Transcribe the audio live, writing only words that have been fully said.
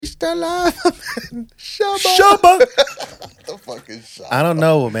Mr. Lava Man. Shabba. The fucking Shabba. I don't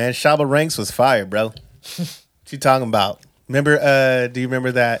know, man. Shabba Ranks was fire, bro. What you talking about? Remember? Do you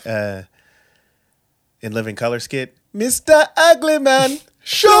remember that in Living Color skit? Mr. Ugly Man.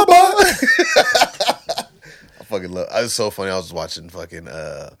 Shabba. I fucking love. It was so funny. I was watching fucking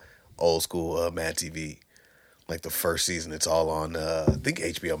old school Mad TV, like the first season. It's all on I think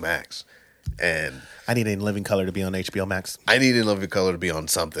HBO Max, and I need In Living Color to be on HBO Max. I need In Living Color to be on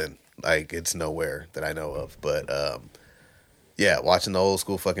something. Like it's nowhere that I know of, but yeah, watching the old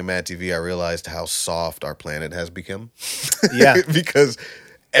school fucking Mad TV, I realized how soft our planet has become. Yeah, because.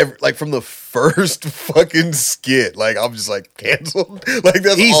 Like from the first fucking skit, like I'm just like canceled. Like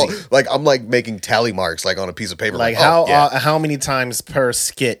that's easy. all. Like I'm like making tally marks like on a piece of paper. Like how many times per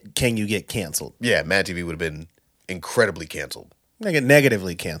skit can you get canceled? Yeah, Mad TV would have been incredibly canceled.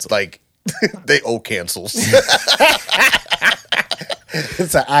 Negatively canceled. Like they owe cancels.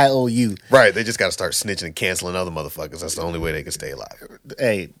 It's an IOU. Right. They just got to start snitching and canceling other motherfuckers. That's the only way they can stay alive.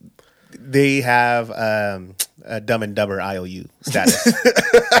 Hey, they have a Dumb and Dumber IOU status.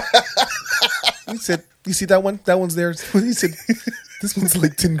 He said, "You see that one? That one's there." He said, "This one's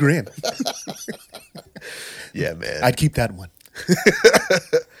like 10 grand." Yeah, man. I'd keep that one.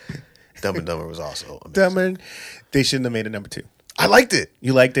 Dumb and Dumber was also amazing. Dumber. They shouldn't have made it number 2. I liked it.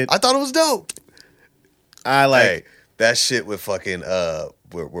 You liked it? I thought it was dope. I like. Hey, that shit with fucking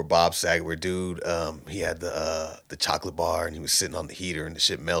where Bob Saget, dude, he had the chocolate bar and he was sitting on the heater and the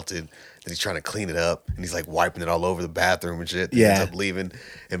shit melted. And he's trying to clean it up and he's like wiping it all over the bathroom and shit. He ends up leaving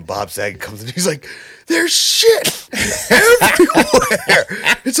and Bob Saget comes in and he's like, "There's shit everywhere.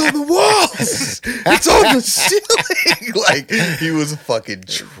 It's on the walls. It's on the ceiling." Like he was fucking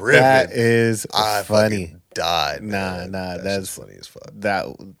tripping. That is I funny. fucking died. Nah, that's funny as fuck.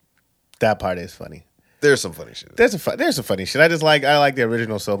 That part is funny. There's some funny shit. There's some funny shit. I like the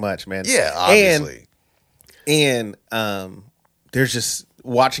original so much, man. Yeah, obviously. And there's just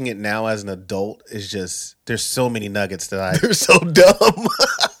watching it now as an adult is just there's so many nuggets that They're so dumb.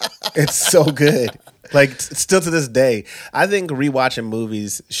 it's so good. Like still to this day, I think rewatching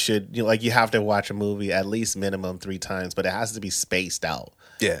movies should you have to watch a movie at least minimum 3 times, but it has to be spaced out.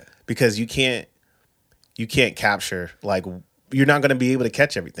 Yeah, because you can't capture you're not going to be able to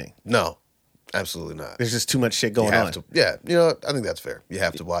catch everything. No, absolutely not. There's just too much shit going on. Yeah, I think that's fair. You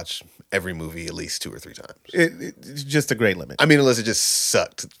have to watch every movie at least 2 or 3 times. It's just a great limit. I mean, unless it just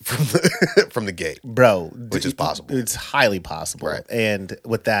sucked from the gate, bro. Which is possible. It's highly possible. Right. And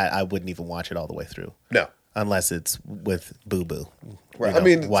with that, I wouldn't even watch it all the way through. No, unless it's with Boo Boo. Right. I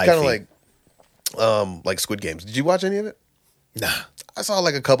mean, it's kind of like Squid Games. Did you watch any of it? Nah. I saw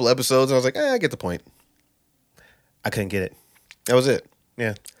like a couple episodes and I was like, I get the point. I couldn't get it. That was it.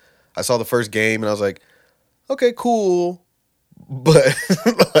 Yeah. I saw the first game and I was like, okay, cool. But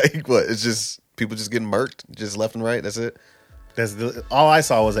like what? It's just people just getting murked just left and right. That's it. All I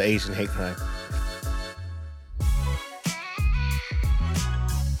saw was an Asian hate crime.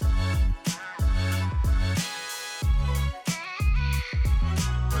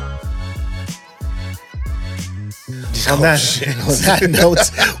 On that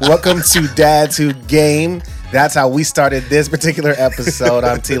note, welcome to Dads Who Game. That's how we started this particular episode.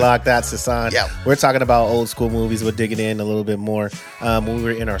 I'm T-Lock, that's Hassan. Yep. We're talking about old school movies. We're digging in a little bit more. When we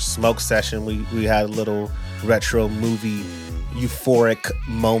were in our smoke session, we had a little retro movie euphoric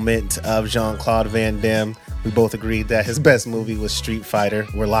moment of Jean-Claude Van Damme. We both agreed that his best movie was Street Fighter.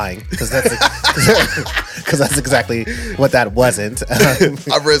 We're lying because that's exactly what that wasn't.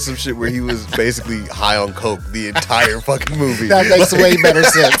 I've read some shit where he was basically high on coke the entire fucking movie. That makes way better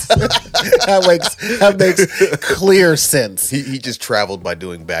sense. that makes clear sense. He just traveled by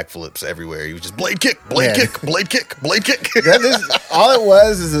doing backflips everywhere. He was just blade kick, blade kick, blade kick, blade kick. All it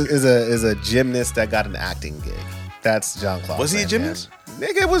was is a gymnast that got an acting gig. That's Jean-Claude. Was he a gymnast?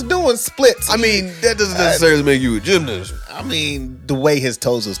 Nigga was doing splits. I mean, that doesn't necessarily make you a gymnast. I mean, the way his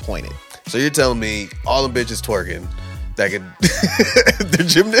toes was pointed. So you're telling me all them bitches twerking that could they're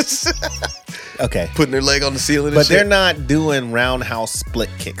gymnasts? Okay. Putting their leg on the ceiling but they're not doing roundhouse split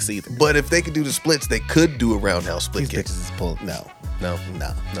kicks either. But if they could do the splits, they could do a roundhouse split kick. No.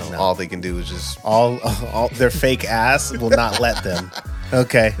 All they can do is just all their fake ass will not let them.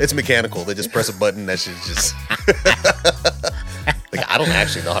 Okay. It's mechanical. They just press a button. That shit's just like I don't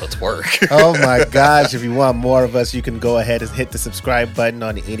actually know how to twerk. Oh my gosh. If you want more of us, you can go ahead and hit the subscribe button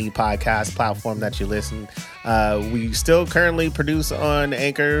on any podcast platform that you listen. We still currently produce on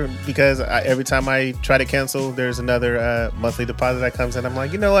Anchor because every time I try to cancel, there's another monthly deposit that comes in. I'm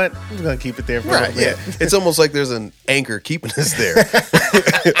like, you know what? I'm just going to keep it there for a little bit. Yeah. It's almost like there's an anchor keeping us there.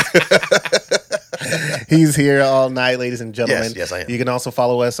 He's here all night, ladies and gentlemen. Yes, I am. You can also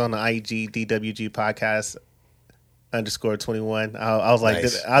follow us on the IG DWG podcast _21. I was like,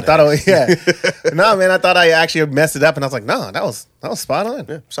 Nice. I thought, no, man, I thought I actually messed it up, and I was like, no, that was spot on.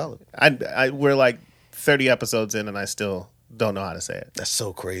 Yeah, solid. We're like 30 episodes in, and I still don't know how to say it. That's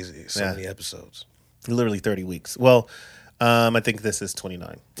so crazy. So Yeah. many episodes. Literally 30 weeks. Well, I think this is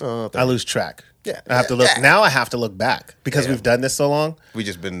 29. Oh, I lose track. Yeah. I have to look. Now I have to look back because Yeah. we've done this so long. We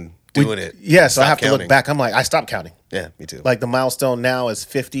just been doing it. Yeah, so I Stop have to counting. look back. I'm like, I stopped counting. Yeah, me too. Like the milestone now is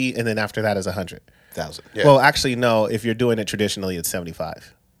 50, and then after that is 100. 1,000. Yeah. Well, actually, no. If you're doing it traditionally, it's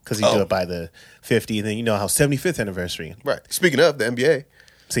 75 because you do Oh. it by the 50, and then you know how 75th anniversary. right. Speaking of the NBA,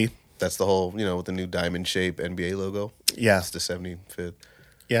 See, that's the whole, with the new diamond shape NBA logo. Yeah. It's the 75th.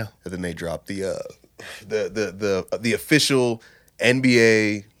 yeah, And then they dropped the official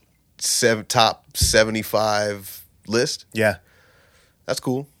NBA top 75 list. yeah. That's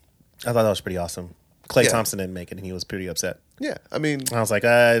cool. I thought that was pretty awesome. Klay Yeah. Thompson didn't make it, and he was pretty upset. Yeah, I mean, I was like,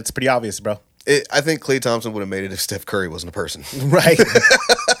 it's pretty obvious, bro. I think Klay Thompson would have made it if Steph Curry wasn't a person. Right?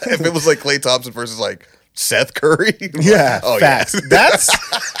 If it was like Klay Thompson versus like Seth Curry. Yeah, Oh, facts.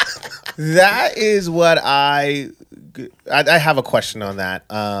 That is what I have a question on that.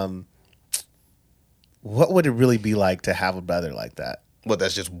 What would it really be like to have a brother like that? What,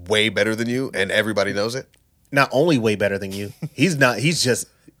 that's just way better than you and everybody knows it? Not only way better than you, he's just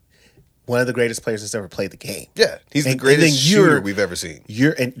one of the greatest players that's ever played the game. Yeah, he's the And greatest then shooter we've ever seen.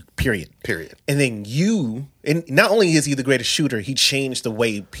 Period. Period. And then and not only is he the greatest shooter, he changed the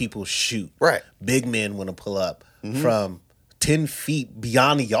way people shoot. Right. Big men want to pull up from 10 feet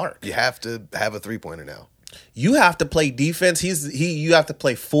beyond the arc. You have to have a 3-pointer now. You have to play defense. You have to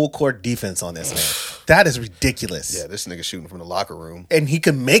play full court defense on this man. That is ridiculous. Yeah, this nigga shooting from the locker room. And he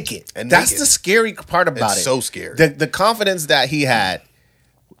can make it. And That's make it. the scary part about It's it. so scary. The confidence that he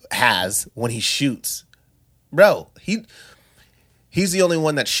has when he shoots. Bro, he's the only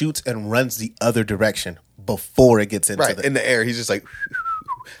one that shoots and runs the other direction before it gets into Right, in the air, he's just like.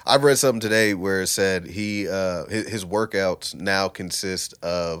 I've read something today where it said his workouts now consist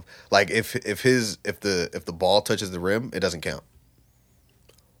of like if the ball touches the rim, it doesn't count.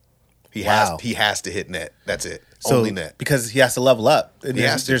 He Wow. has to hit net. That's it. so, Only net. because he has to level up. And He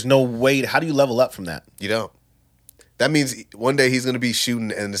has to. There's no way. How do you level up from that? You don't. That means one day he's going to be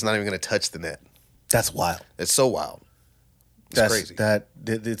shooting and it's not even going to touch the net. That's wild. It's so wild. It's crazy.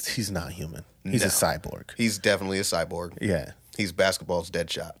 He's not human. He's a No. cyborg. He's definitely a cyborg. Yeah. He's basketball's dead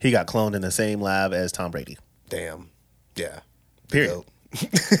shot. He got cloned in the same lab as Tom Brady. Damn. Yeah. Period. Goat.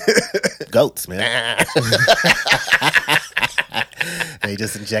 Goats, man. They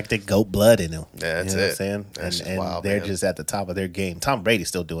just injected goat blood in him. Yeah, that's you know it. what I'm saying? That's just and wild, they're man. just at the top of their game. Tom Brady's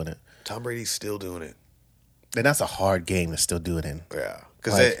still doing it. Tom Brady's still doing it. And that's a hard game to still do it in. Yeah,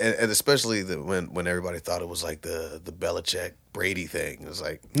 because Like- and especially when everybody thought it was like the Belichick Brady thing, it was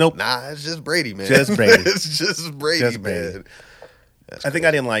like, Nope. nah, it's just Brady, man. Just Brady. It's just Brady, Just Brady. man. I think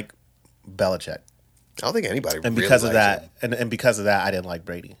I didn't like Belichick. I don't think anybody And really because of likes that, him. and because of that, I didn't like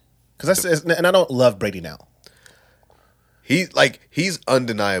Brady. And I don't love Brady now. He's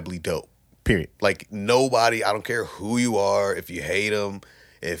undeniably dope. Period. Like nobody, I don't care who you are, if you hate him,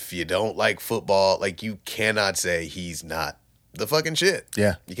 if you don't like football, like you cannot say he's not the fucking shit.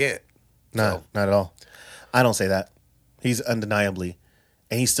 Yeah. You can't. No, So, not at all. I don't say that. He's undeniably,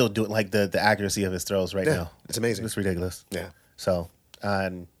 and he's still doing like the accuracy of his throws right Yeah, now. it's amazing. It's ridiculous. yeah. So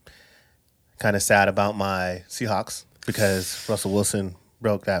I'm kind of sad about my Seahawks because Russell Wilson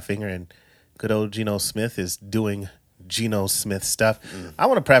broke that finger, and good old Geno Smith is doing Geno Smith stuff. I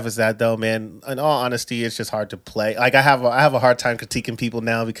want to preface that though, man. In all honesty, it's just hard to play. Like I have a hard time critiquing people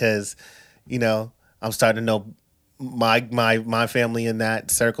now because, I'm starting to know my family in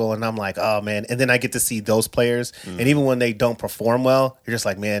that circle, and I'm like, oh man. And then I get to see those players, and even when they don't perform well, you're just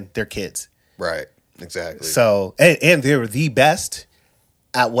like, man, they're kids. Right. Exactly. So and they're the best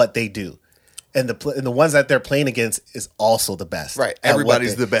at what they do. And the ones that they're playing against is also the best. Right. at what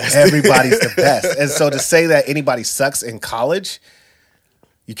Everybody's the best. Everybody's the best. And so to say that anybody sucks in college,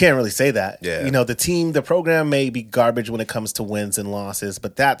 you can't really say that. Yeah. The program may be garbage when it comes to wins and losses,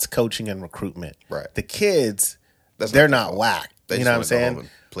 but that's coaching and recruitment. Right. The kids, That's they're their not fault. whack. They You just know what I'm wanna go saying? home and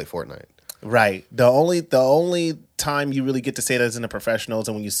play Fortnite. Right. The only time you really get to say that is in the professionals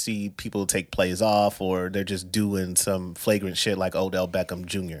and when you see people take plays off or they're just doing some flagrant shit like Odell Beckham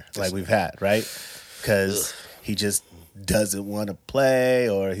Jr. like we've had, right? Because he just doesn't want to play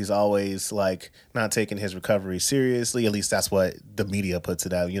or he's always like not taking his recovery seriously. At least that's what the media puts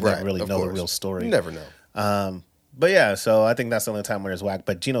it out. You never really of know the course. real story. You never know. But yeah, so I think that's the only time where it's whack.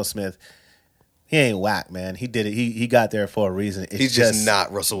 But Geno Smith, He ain't whack, man. He did it. He got there for a reason. It's He's just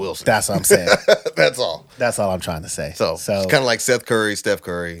not Russell Wilson. That's what I'm saying. That's all. That's all I'm trying to say. So it's kind of like Seth Curry, Steph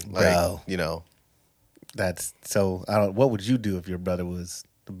Curry. Like, Bro. you know. That's so. I don't. What would you do if your brother was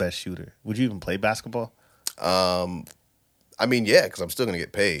the best shooter? Would you even play basketball? I mean, yeah, because I'm still going to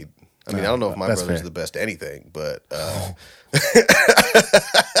get paid. I mean, I don't know if my brother's fair. the best at anything, but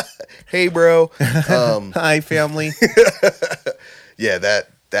hey, bro. Hi, family. Yeah,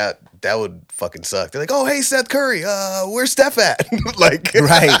 that would fucking suck. They're like, oh, hey, Seth Curry, where's Steph at? Like,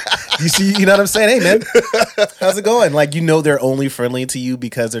 Right. You see, you know what I'm saying? Hey, man, how's it going? Like, you know, they're only friendly to you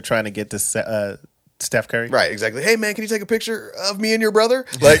because they're trying to get to Steph Curry. right, exactly. Hey, man, can you take a picture of me and your brother?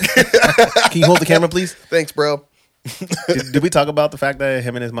 Like, Can you hold the camera, please? thanks, bro. Did we talk about the fact that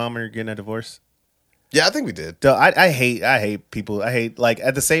him and his mom are getting a divorce? Yeah, I think we did. So I hate people. I hate, like,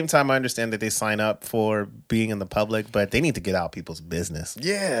 at the same time, I understand that they sign up for being in the public, but they need to get out people's business.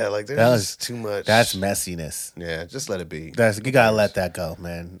 Yeah, like there's That was just too much. That's messiness. Yeah, just let it be. You gotta let that go,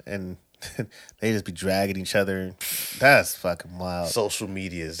 man. And they just be dragging each other. That's fucking wild. Social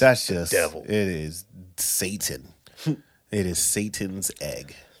media is That's the just devil. It is Satan. It is Satan's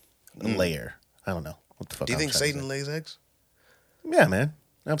egg layer. I don't know what the fuck. Do you I'm think trying to Satan lays eggs? say. Yeah, man.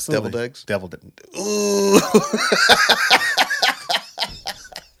 Absolutely. Deviled eggs? Deviled. Ooh,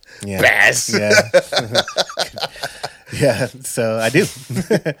 Yeah. bass. Yeah. Yeah. So I do.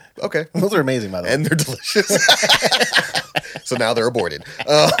 Okay, Those are amazing, by the way. and they're delicious. So now they're aborted.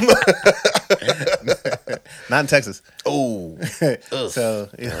 Not in Texas. Oh, So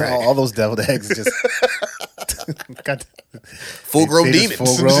you know, all those deviled eggs just got full-grown they demons.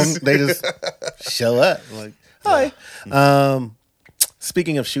 just full grown. They just show up. Like, hi.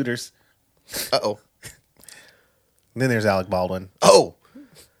 Speaking of shooters, Uh-oh. then there's Alec Baldwin, Oh,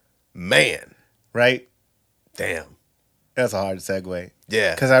 man. right? Damn. That's a hard segue.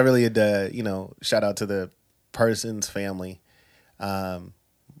 Yeah. Because I really had, shout out to the person's family that,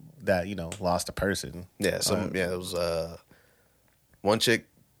 lost a person. Yeah, it was one chick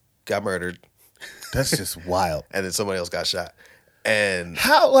got murdered That's just wild. and then somebody else got shot. And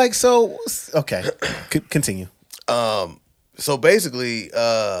How, okay, continue. so basically,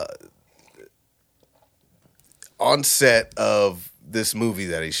 on set of this movie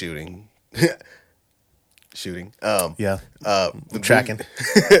that he's shooting, Yeah. the Tracking.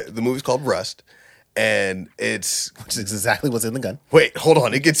 the movie's called Rust, and it's Which is exactly what's in the gun. wait, hold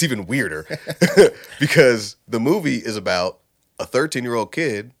on, it gets even weirder because the movie is about a 13-year-old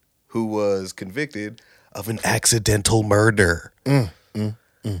kid who was convicted of an accidental murder.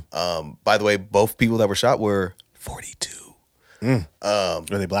 By the way, both people that were shot were 42. Are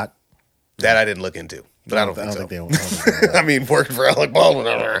they black? That I didn't look into, but I don't think so. they were. I mean, working for Alec Baldwin.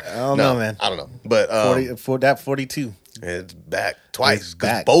 I don't know, man. I don't know, but 42. it's back twice It's because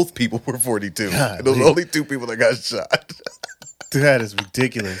back. both people were 42. God, And those are only two people that got shot. That is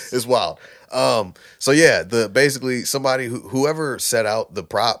ridiculous. It's wild. So yeah, basically somebody whoever set out the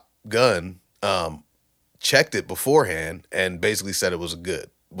prop gun checked it beforehand and basically said it was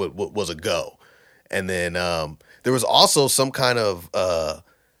was a go. And then there was also some kind of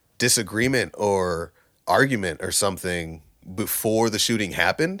disagreement or argument or something before the shooting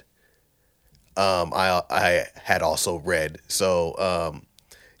happened. I had also read. So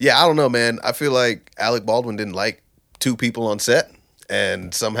yeah, I don't know, man. I feel like Alec Baldwin didn't like two people on set,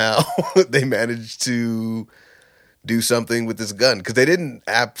 and somehow they managed to do something with this gun because they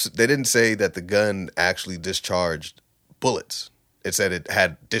didn't say that the gun actually discharged bullets. It said it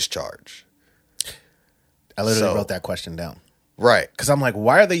had discharge. I literally So- wrote that question down. Right. Because I'm like,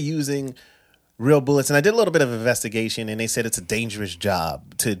 why are they using real bullets? And I did a little bit of investigation, and they said it's a dangerous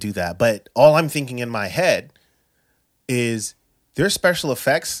job to do that. But all I'm thinking in my head is there's special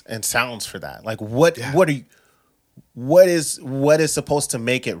effects and sounds for that. Like, what is supposed to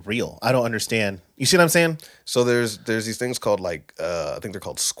make it real? I don't understand. You see what I'm saying? So there's these things called I think they're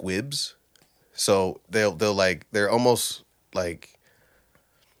called squibs. So they're almost like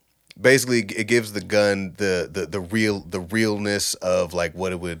basically it gives the gun the realness of like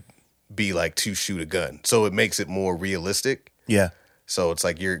what it would be like to shoot a gun. So it makes it more realistic. Yeah. So it's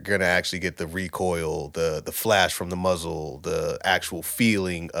like you're gonna actually get the recoil, the flash from the muzzle, the actual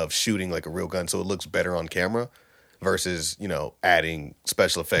feeling of shooting like a real gun. So it looks better on camera versus, adding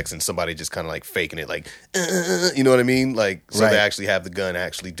special effects and somebody just kind of like faking it, like, you know what I mean? Like, so Right. they actually have the gun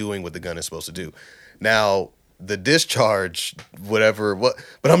actually doing what the gun is supposed to do. Now, the discharge, but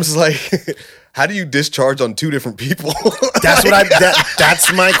I'm just like, how do you discharge on two different people? That's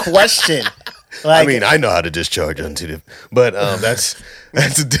that's my question. I mean, I know how to discharge on two different, but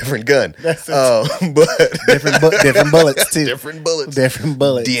That's a different gun. But different bullets too. Different bullets. Different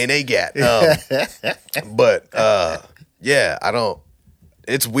bullets. DNA gat. But yeah, I don't.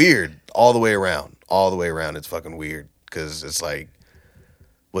 It's weird all the way around. All the way around, it's fucking weird because it's like,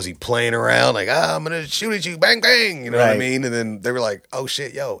 was he playing around like, I'm gonna shoot at you, bang bang, you know what I mean? And then they were like, oh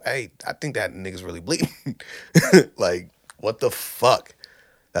shit, yo, hey, I think that nigga's really bleeding. Like, what the fuck?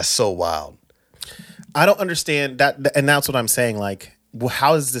 That's so wild. I don't understand that, and that's what I'm saying. Like,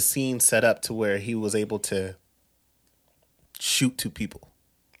 how is the scene set up to where he was able to shoot two people?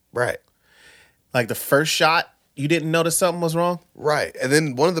 Right. Like the first shot, you didn't notice something was wrong? Right. And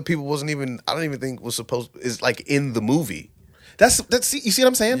then one of the people wasn't even, I don't even think was supposed, is like in the movie. That's you see what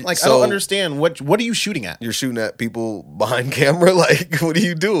I'm saying? Like, so, I don't understand. What are you shooting at? You're shooting at people behind camera? Like, what are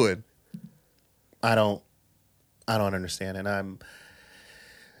you doing? I don't understand. And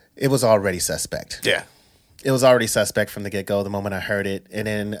it was already suspect. Yeah. It was already suspect from the get-go the moment I heard it. And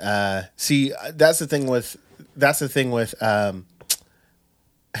then, see, that's the thing with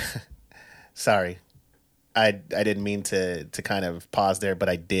sorry. I didn't mean to kind of pause there, but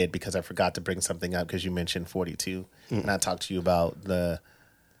I did because I forgot to bring something up because you mentioned 42, and I talked to you about the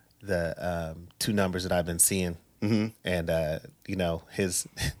two numbers that I've been seeing, and his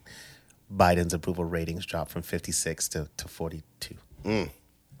Biden's approval ratings dropped from 56 to 42.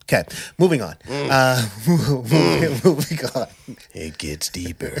 Okay, moving on. Moving on. It gets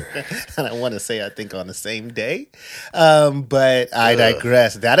deeper. And I want to say, I think on the same day, but I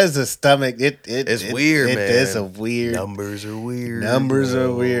digress. That is a stomach. It's weird, man. It is a weird. Numbers are weird. Numbers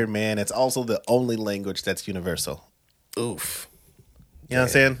are weird, man. It's also the only language that's universal. Oof. You know what I'm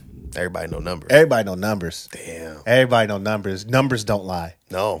saying? Everybody know numbers. Everybody know numbers. Damn. Everybody know numbers. Numbers don't lie.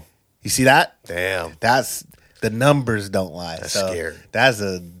 No. You see that? Damn. That's the numbers don't lie. That's scary. That's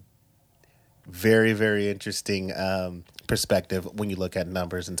a very, very interesting perspective when you look at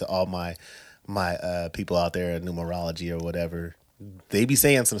numbers. And to all my people out there in numerology or whatever, they be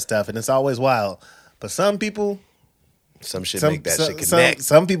saying some stuff and it's always wild. But some people, make that shit connect.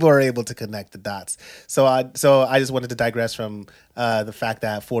 Some people are able to connect the dots. So I just wanted to digress from the fact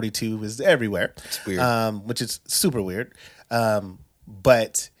that 42 is everywhere. It's weird. Which is super weird.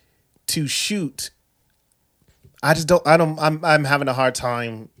 But to shoot, I'm having a hard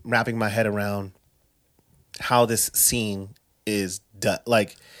time wrapping my head around how this scene is done.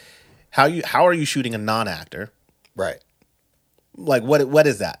 Like, how are you shooting a non-actor? Right. Like, what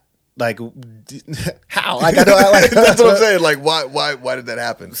is that? Like, how? Like, I don't, like, that's what I'm saying. Like, why did that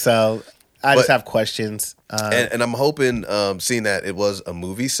happen? So I just have questions. And I'm hoping, seeing that it was a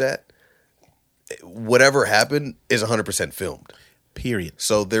movie set, whatever happened is 100% filmed. Period.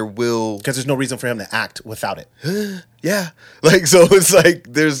 So there will, because there's no reason for him to act without it. Yeah. Like, so it's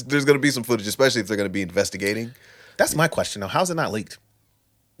like there's going to be some footage, especially if they're going to be investigating. That's my question though. How's it not leaked?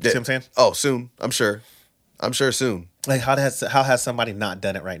 See what I'm saying? Oh, soon. I'm sure soon. Like, how has somebody not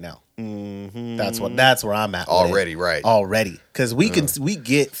done it right now? Mm-hmm. That's where I'm at. Already, right? Already, because we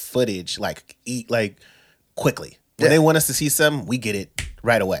get footage like quickly. When they want us to see something, we get it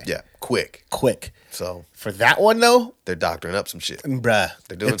right away. Yeah, quick. So for that one though, they're doctoring up some shit, bruh.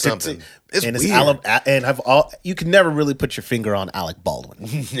 They're doing something. It's and weird. You can never really put your finger on Alec Baldwin.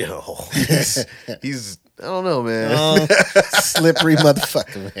 No, he's I don't know, man. Slippery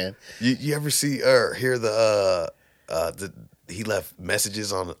motherfucker, man. You ever see or hear the he left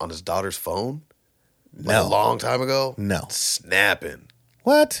messages on his daughter's phone? Like No, a long time ago. No, snapping.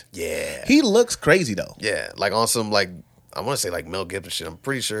 What? Yeah, he looks crazy though. Yeah, like on some like I want to say like Mel Gibson shit. I'm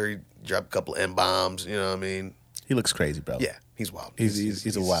pretty sure he dropped a couple of M-bombs. You know what I mean? He looks crazy, bro. Yeah, he's wild.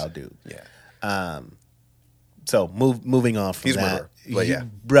 He's a wild dude. Yeah. So moving on from that, but yeah,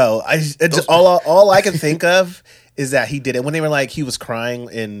 bro. All I can think of is that he did it when they were like he was crying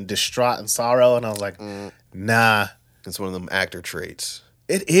in distraught and sorrow, and I was like, nah, it's one of them actor traits.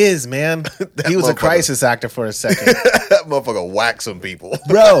 It is, man. He was a crisis actor for a second. That motherfucker whacked some people,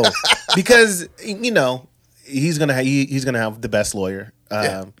 bro. Because he's gonna have the best lawyer.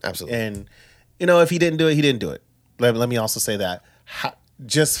 Yeah, absolutely. And if he didn't do it, he didn't do it. Let me also say that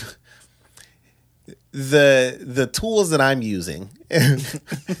just the tools that I'm using, and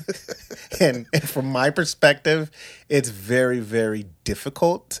from my perspective, it's very, very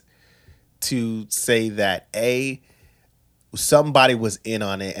difficult to say that somebody was in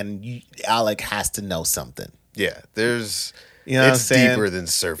on it, and Alec has to know something. Yeah, there's. It's deeper than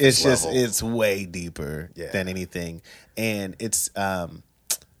surface level. It's way deeper than anything. And it's, man,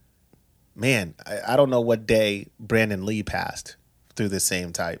 I don't know what day Brandon Lee passed through the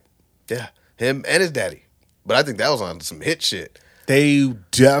same type. Yeah, him and his daddy. But I think that was on some hit shit. They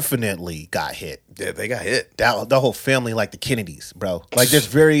definitely got hit. Yeah, they got hit. The whole family, like the Kennedys, bro. Like there's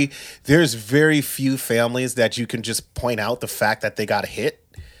very few families that you can just point out the fact that they got hit.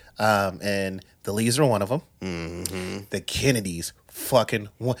 And the Lees are one of them. Mm-hmm. The Kennedys fucking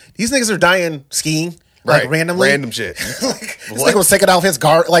these niggas are dying skiing. Right. Like randomly. Random shit. Like, this nigga was taking off his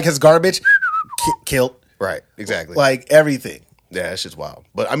garbage, killed. Right, exactly. Like everything. Yeah, that shit's wild.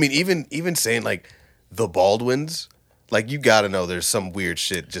 But I mean, even saying like the Baldwins, like you gotta know there's some weird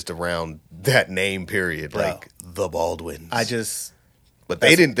shit just around that name period. Bro. Like the Baldwins. But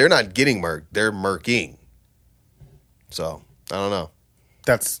they're not getting murked, they're murking. So, I don't know.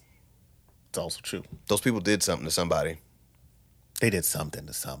 It's also true. Those people did something to somebody. They did something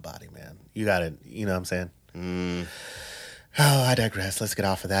to somebody, man. You gotta, you know what I'm saying? Oh, I digress. Let's get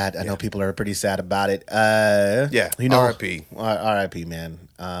off of that. I know people are pretty sad about it. You know, R.I.P. R.I.P. man.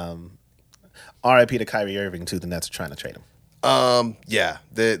 R.I.P. to Kyrie Irving too. The Nets are trying to trade him. Yeah,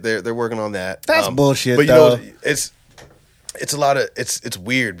 they're working on that. That's bullshit. But you though. know, it's a lot of it's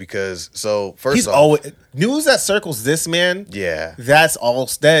weird because first he's off, always news that circles this man. Yeah, that's all.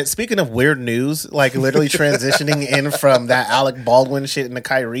 That speaking of weird news, like literally transitioning in from that Alec Baldwin shit into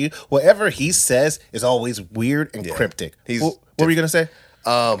Kyrie, whatever he says is always weird and cryptic. What were you gonna say?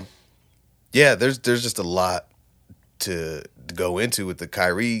 Yeah, there's just a lot to go into with the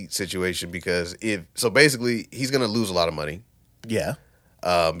Kyrie situation because basically he's gonna lose a lot of money. Yeah,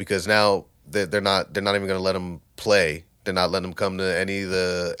 because now they're not even gonna let him play. They're not letting him come to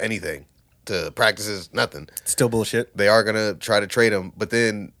anything, to practices, nothing. Still bullshit. They are gonna try to trade him, but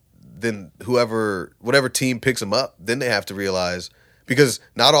then whatever team picks him up, then they have to realize, because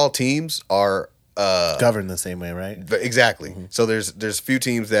not all teams are governed the same way, right? Exactly. Mm-hmm. So there's few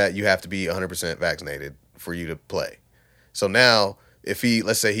teams that you have to be 100% vaccinated for you to play. So now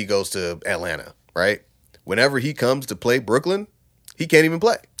let's say he goes to Atlanta, right? Whenever he comes to play Brooklyn, he can't even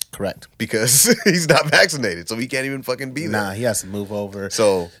play. Correct. Because he's not vaccinated, so he can't even fucking be there. Nah, he has to move over.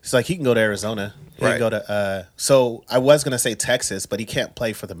 So it's like he can go to Arizona. He can go to so I was gonna say Texas, but he can't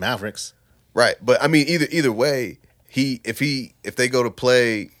play for the Mavericks. Right. But I mean either way, if they go to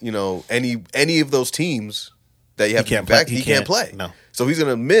play, you know, any of those teams that you have to be back, he can't play. No. So he's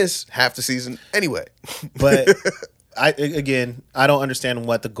gonna miss half the season anyway. But I don't understand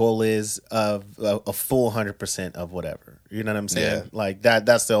what the goal is of a full 100% of whatever. You know what I'm saying? Yeah. Like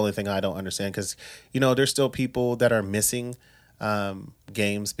that's the only thing I don't understand, because you know there's still people that are missing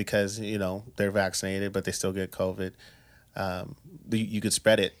games because you know they're vaccinated but they still get COVID. You could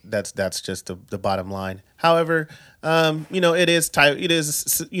spread it. That's just the bottom line. However, you know, it is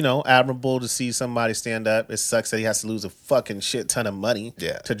you know, admirable to see somebody stand up. It sucks that he has to lose a fucking shit ton of money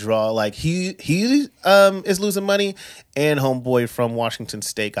to draw. Like he is losing money, and homeboy from Washington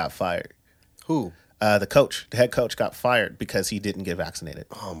State got fired. Who? The head coach got fired because he didn't get vaccinated.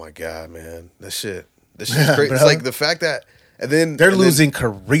 Oh my God, man. This shit's crazy. It's like the fact that they're losing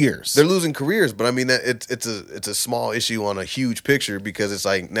careers. They're losing careers, but I mean it's a small issue on a huge picture, because it's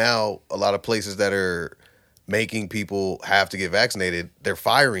like now a lot of places that are making people have to get vaccinated, they're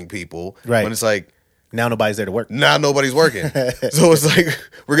firing people. Right. When it's like now nobody's there to work. Now nobody's working. So it's like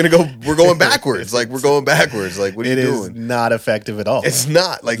we're going backwards. Like we're going backwards. Like what are you doing? It is not effective at all. It's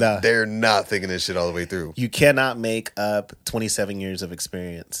not. Like they're not thinking this shit all the way through. You cannot make up 27 years of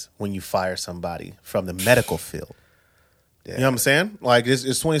experience when you fire somebody from the medical field. Yeah. You know what I'm saying? Like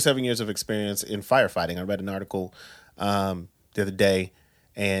it's 27 years of experience in firefighting. I read an article the other day,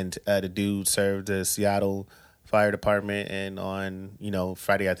 and the dude served the Seattle Fire Department, and on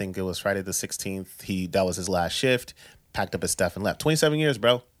Friday, I think it was Friday the 16th, that was his last shift, packed up his stuff and left. 27 years,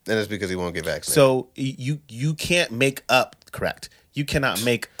 bro. And it's because he won't get vaccinated. So you can't make up. Correct. You cannot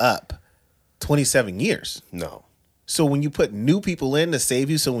make up 27 years. No. So when you put new people in to save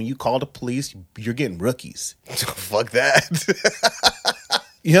you, so when you call the police, you're getting rookies. Fuck that.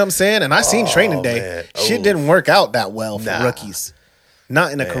 You know what I'm saying? And I seen Training Day. Shit didn't work out that well for rookies.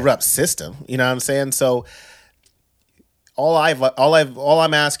 Not in a corrupt system. You know what I'm saying? So all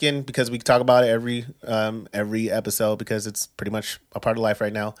I'm asking, because we talk about it every episode, because it's pretty much a part of life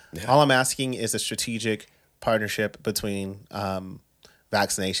right now. Yeah. All I'm asking is a strategic partnership between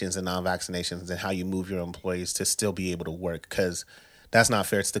vaccinations and non-vaccinations, and how you move your employees to still be able to work, because that's not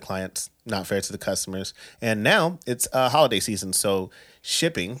fair to the clients, not fair to the customers. And now it's holiday season, so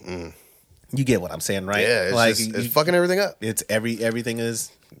shipping, you get what I'm saying, right? Yeah, it's fucking everything up. It's everything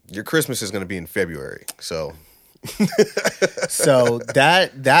is. Your Christmas is going to be in February, so. So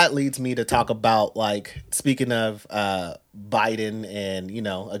that leads me to talk about, like, speaking of Biden and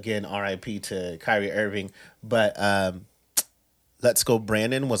again, RIP to Kyrie Irving, but Let's Go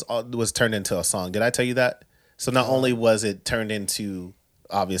Brandon was turned into a song. Did I tell you that? So not only was it turned into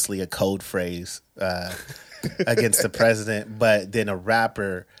obviously a code phrase against the president, but then a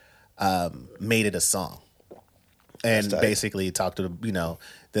rapper made it a song, and basically talked to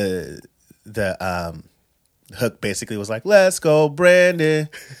the hook basically was like, "Let's go, Brandon,"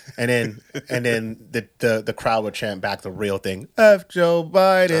 and then the crowd would chant back the real thing, "F Joe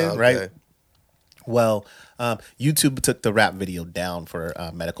Biden," right? Well, YouTube took the rap video down for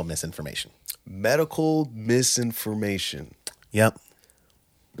medical misinformation. Medical misinformation. Yep.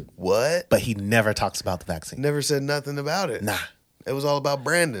 What? But he never talks about the vaccine. Never said nothing about it. Nah. It was all about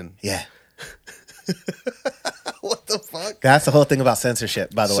Brandon. Yeah. What the fuck? That's the whole thing about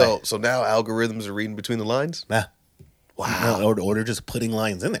censorship, by the way. So now algorithms are reading between the lines? Yeah. Wow. No, or they're just putting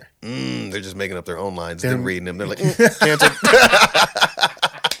lines in there. They're just making up their own lines. They're reading them. They're like, canceled.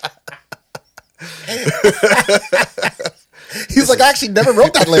 He's like, I actually never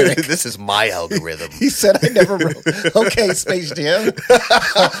wrote that lyric. This is my algorithm. He said, I never wrote. Okay, Space Jam.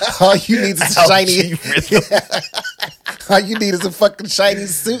 All you need is a shiny. All you need is a fucking shiny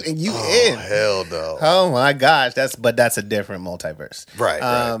suit and you in. Hell no. Oh my gosh. That's a different multiverse.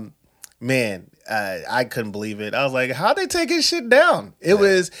 Right. Man, I couldn't believe it. I was like, how'd they take his shit down?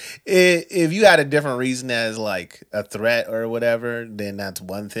 If you had a different reason as like a threat or whatever, then that's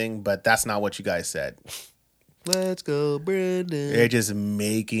one thing, but that's not what you guys said. Let's go, Brandon. They're just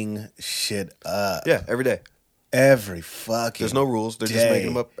making shit up. Yeah, every day. Every fucking There's no rules. They're day. just making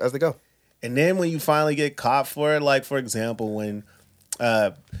them up as they go. And then when you finally get caught for it, like for example, when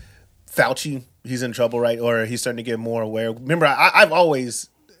Fauci, he's in trouble, right? Or he's starting to get more aware. Remember, I've always,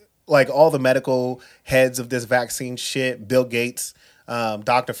 like all the medical heads of this vaccine shit, Bill Gates,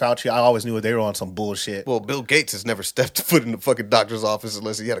 Dr. Fauci, I always knew they were on some bullshit. Well, Bill Gates has never stepped foot in the fucking doctor's office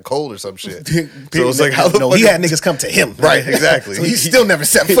unless he had a cold or some shit. So it's like, how the fuck he had niggas come to him. Right, exactly. So he still never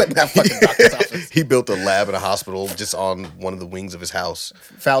set foot in that fucking doctor's office. He built a lab at a hospital just on one of the wings of his house.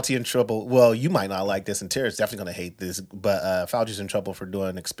 Fauci in trouble. Well, you might not like this, and Tara's definitely going to hate this, but Fauci's in trouble for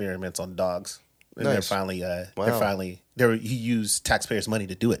doing experiments on dogs. And Nice. He used taxpayers' money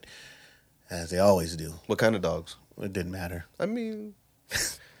to do it, as they always do. What kind of dogs? It didn't matter. I mean,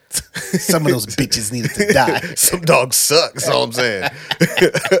 Some of those bitches needed to die. some dogs suck. That's all I'm saying.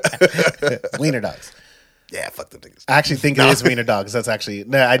 Wiener dogs. Yeah, fuck them niggas. I actually think it is wiener dogs. That's actually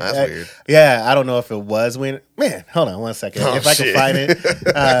That's weird. Yeah, I don't know if it was wiener. Man, hold on one second. Oh, if I shit. can find it,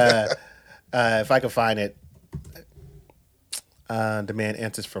 if I can find it, the man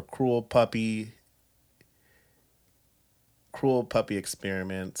answers for cruel puppy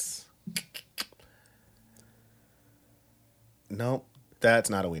experiments. Nope, that's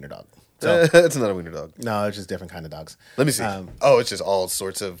not a wiener dog. So, It's not a wiener dog. no, it's just different kind of dogs. Let me see. It's just all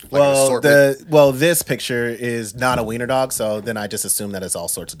sorts of like an Well, assortment. this picture is not a wiener dog, so then I just assume that it's all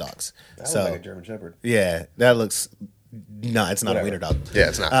sorts of dogs. So German Shepherd. yeah, that looks no, it's not a wiener dog. Yeah,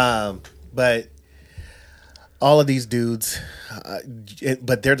 it's not. But all of these dudes,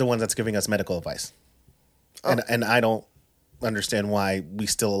 but they're the ones that's giving us medical advice, and I don't understand why we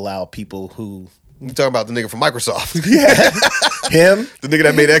still allow people who You talking about the nigga from Microsoft. him. The nigga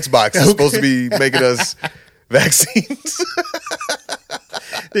that made Xbox is supposed to be making us vaccines.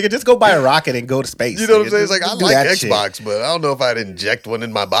 They could just go buy a rocket and go to space. You know what I'm Nigga, saying? It's like, just I do like that shit. Xbox, but I don't know if I'd inject one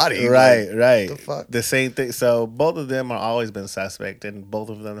in my body. Right, Like, right. the fuck? The same thing. So both of them are always been suspect, and both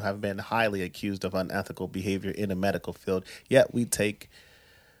of them have been highly accused of unethical behavior in the medical field. Yet we take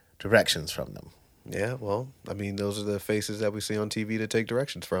directions from them. Yeah, well, I mean, those are the faces that we see on TV to take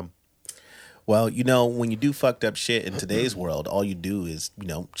directions from. Well, when you do fucked up shit in today's world, all you do is,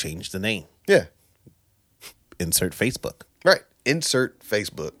 change the name. Yeah, Insert Facebook. right. Insert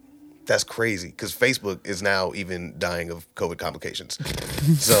Facebook. That's crazy because Facebook is now even dying of COVID complications.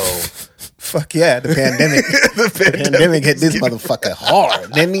 So, Fuck yeah, the pandemic. the pandemic hit this motherfucker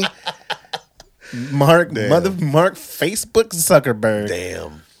hard, didn't he? Mark Facebook Zuckerberg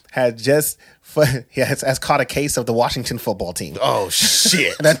damn. has caught a case of the Washington football team. Oh,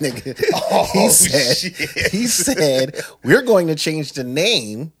 shit. That nigga, he said, we're going to change the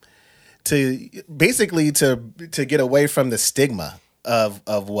name to basically to get away from the stigma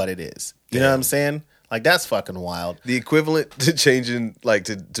of what it is. You know what I'm saying? Like, that's fucking wild. The equivalent to changing, like,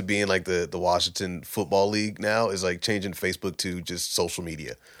 to being like the Washington Football League now is like changing Facebook to just social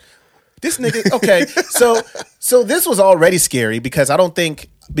media. This nigga, okay, so this was already scary because I don't think,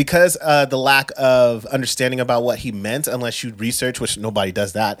 because the lack of understanding about what he meant, unless you research, which nobody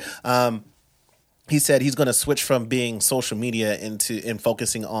does that. He said he's going to switch from being social media and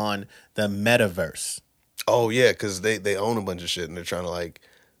focusing on the metaverse. Oh, yeah, because they own a bunch of shit and they're trying to, like,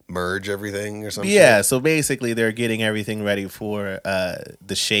 merge everything or something. Yeah, so basically they're getting everything ready for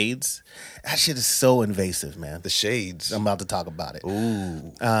the shades. That shit is so invasive, man. The shades. I'm about to talk about it.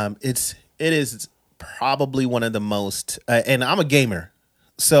 Ooh. It is probably one of the most, and I'm a gamer,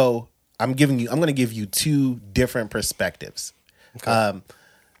 so I'm going to give you two different perspectives. Okay.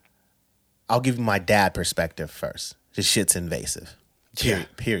 I'll give you my dad perspective first. This shit's invasive. Yeah.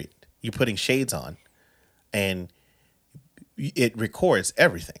 Period. You're putting shades on, and it records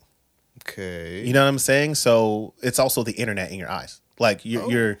everything. Okay. You know what I'm saying? So it's also the internet in your eyes. Like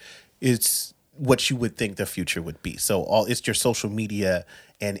it's what you would think the future would be. So it's your social media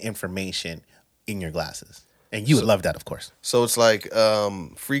and information in your glasses, and you would love that, of course. So it's like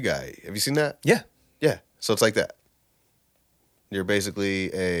Free Guy. Have you seen that? Yeah. Yeah. So it's like that. You're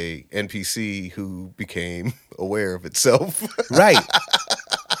basically a NPC who became aware of itself. Right.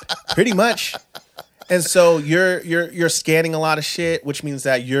 Pretty much. And so you're scanning a lot of shit, which means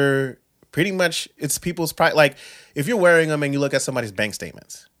that you're pretty much, it's people's pride. Like if you're wearing them and you look at somebody's bank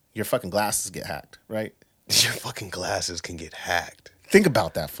statements, your fucking glasses get hacked, right? Your fucking glasses can get hacked. Think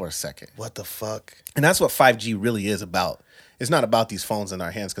about that for a second. What the fuck? And that's what 5G really is about. It's not about these phones in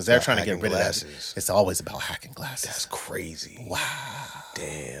our hands because they're trying to get hacking rid glasses. of that. It's always about hacking glasses. That's crazy. Wow.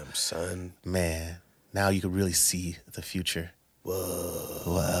 Damn, son. Man, now you can really see the future.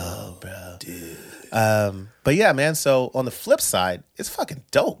 Whoa, bro. Dude. But yeah, man, so on the flip side, it's fucking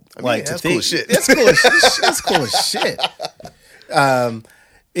dope. I mean, that's cool as shit. It's cool as shit. It's cool as shit.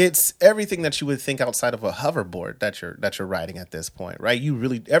 It's everything that you would think outside of a hoverboard that you're riding at this point, right?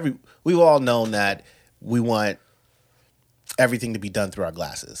 We've all known that we want everything to be done through our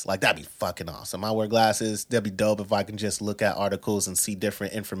glasses. Like that'd be fucking awesome. I wear glasses. That'd be dope if I can just look at articles and see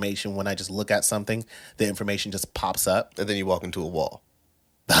different information. When I just look at something, the information just pops up. And then you walk into a wall.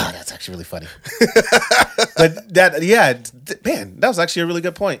 Ah, that's actually really funny. But man, that was actually a really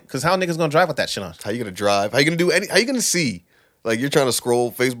good point. Because how niggas gonna drive with that shit on? How you gonna drive? How you gonna do how you gonna see? Like you're trying to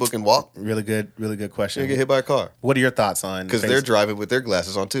scroll Facebook and walk? Really good question. You're gonna get hit by a car. What are your thoughts on? Because they're driving with their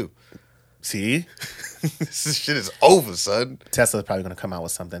glasses on too. See? This shit is over, son. Tesla's probably going to come out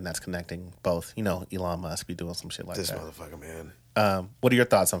with something that's connecting both. You know, Elon Musk be doing some shit like This that. motherfucker, man. What are your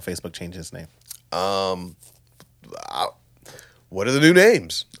thoughts on Facebook changing its name? What are the new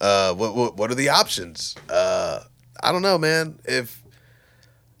names? What are the options? I don't know, man. If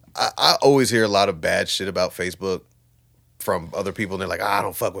I always hear a lot of bad shit about Facebook from other people, and they're like, I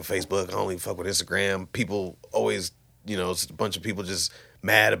don't fuck with Facebook. I only fuck with Instagram. People always, it's a bunch of people just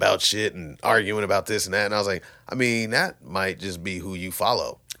mad about shit and arguing about this and that. And I was like, I mean, that might just be who you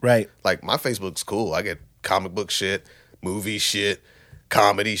follow. Right. Like, my Facebook's cool. I get comic book shit, movie shit,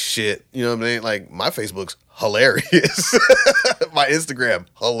 comedy shit. You know what I mean? Like, my Facebook's hilarious. My Instagram,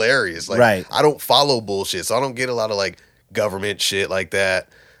 hilarious. Like, right. I don't follow bullshit, so I don't get a lot of, like, government shit like that.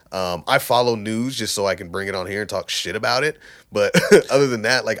 I follow news just so I can bring it on here and talk shit about it. But other than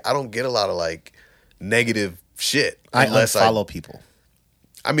that, like, I don't get a lot of, like, negative shit. I unfollow people.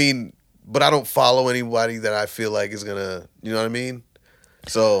 I mean, but I don't follow anybody that I feel like is gonna, you know what I mean?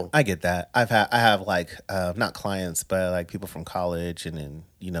 So I get that. I have like not clients, but like people from college, and then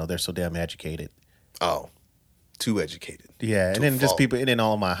they're so damn educated. Oh, too educated. Yeah, and then just people, and then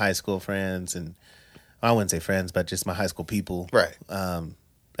all of my high school friends, and I wouldn't say friends, but just my high school people. Right.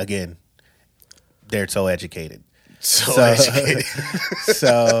 Again, they're so educated. So educated.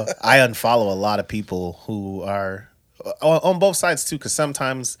 So I unfollow a lot of people who are on both sides too, because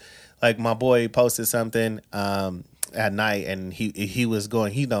sometimes, like my boy posted something at night, and he was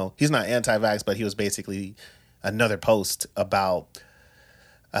going, he's not anti-vax, but he was basically another post about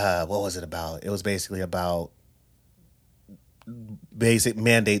what was it about? It was basically about basic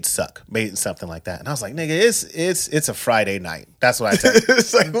mandates suck, something like that. And I was like, nigga, it's a Friday night. That's what I said.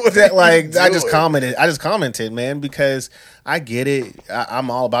 It's like, what are you I doing? just commented, man, because I get it.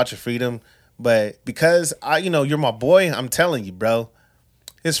 I'm all about your freedom. But because you're my boy, I'm telling you, bro,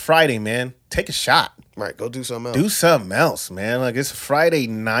 it's Friday, man. Take a shot. Right, go do something else. Do something else, man. Like, it's Friday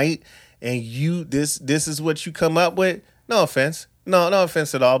night, and this is what you come up with. No offense. No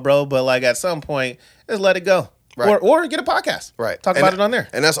offense at all, bro. But like at some point, just let it go. Right. Or get a podcast. Right. Talk about it on there.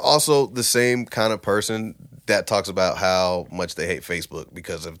 And that's also the same kind of person that talks about how much they hate Facebook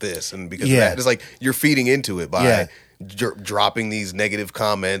because of this and because of that. It's like you're feeding into it by dropping these negative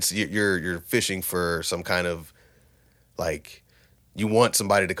comments. You're fishing for some kind of, like, you want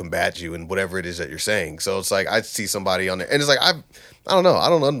somebody to combat you and whatever it is that you're saying. So it's like I see somebody on there, and it's like I don't know. I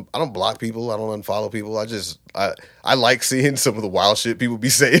don't block people. I don't unfollow people. I like seeing some of the wild shit people be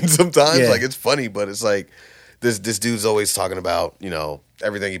saying sometimes. Yeah. Like, it's funny, but it's like this dude's always talking about,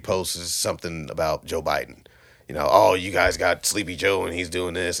 everything he posts is something about Joe Biden. oh, you guys got Sleepy Joe and he's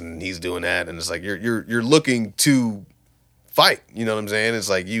doing this and he's doing that, and it's like you're looking to fight. You know what I'm saying? It's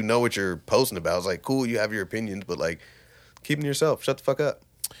like what you're posting about. It's like cool, you have your opinions, but like keep them to yourself. Shut the fuck up.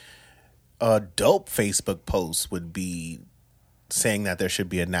 A dope Facebook post would be saying that there should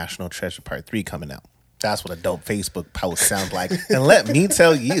be a National Treasure Part 3 coming out. That's what a dope Facebook post sounds like. And let me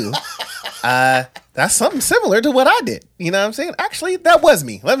tell you, that's something similar to what I did. You know what I'm saying? Actually, that was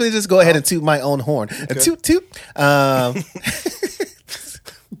me. Let me just go ahead and toot my own horn. Okay. Toot, toot. This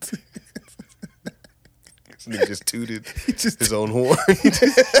nigga just tooted his own horn.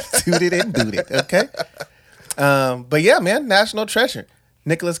 Tooted and booted, okay? But yeah, man, National Treasure.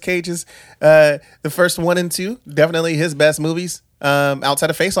 Nicolas Cage's the first 1 and 2, definitely his best movies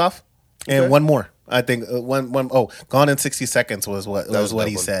outside of Face Off. And one more. I think Gone in 60 Seconds was what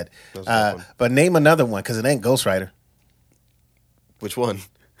he said. But name another one, because it ain't Ghost Rider. Which one?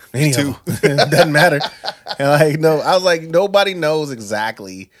 Any two. Doesn't matter. And no, I was like, nobody knows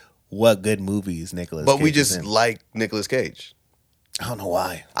exactly what good movies Nicolas Cage. But we just like Nicolas Cage. I don't know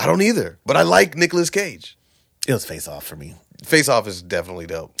why. I don't either. But I like Nicolas Cage. It was Face Off for me. Face Off is definitely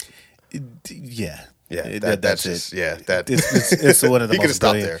dope. Yeah. Yeah, that's it. Yeah, that it's one of the he most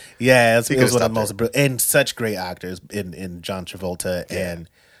brilliant. There. Yeah, it was one of the most brilliant, and such great actors in John Travolta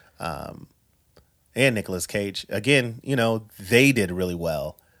and Nicolas Cage. Again, they did really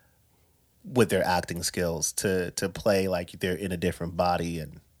well with their acting skills to play like they're in a different body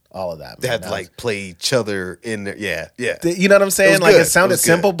and all of that. They had to like play each other in there. Yeah. You know what I'm saying? Like it sounded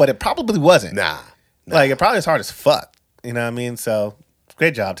simple, but it probably wasn't. Nah. Like it probably was hard as fuck. You know what I mean? So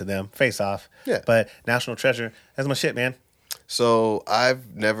great job to them. Face Off. Yeah. But National Treasure, that's my shit, man. So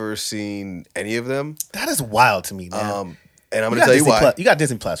I've never seen any of them. That is wild to me, man. And I'm going to tell you why. Plus. You got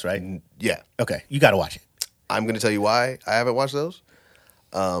Disney Plus, right? Yeah. Okay. You got to watch it. I'm going to tell you why I haven't watched those.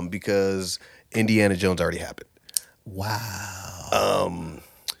 Because Indiana Jones already happened. Wow.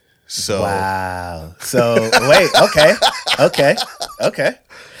 So wait. Okay.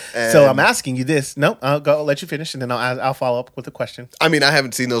 So I'm asking you this. No, I'll let you finish, and then I'll follow up with a question. I mean, I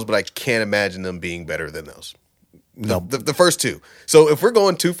haven't seen those, but I can't imagine them being better than those. No, the first two. So if we're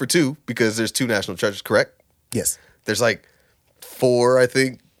going 2 for 2, because there's 2 National Treasures, correct? Yes. There's like 4, I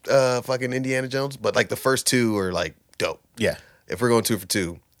think, fucking Indiana Jones, but like the first 2 are like dope. Yeah. If we're going 2 for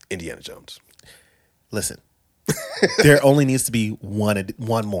 2, Indiana Jones. Listen, there only needs to be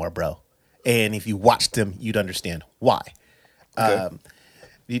one more, bro. And if you watched them, you'd understand why. Okay.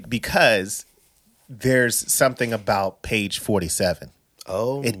 Because there's something about page 47.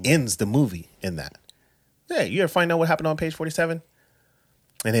 Oh. It ends the movie in that. Yeah, you ever find out what happened on page 47?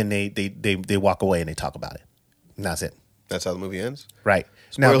 And then they walk away and they talk about it. And that's it. That's how the movie ends? Right.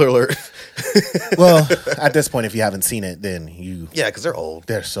 Spoiler alert. Well, at this point, if you haven't seen it, then you... Yeah, because they're old.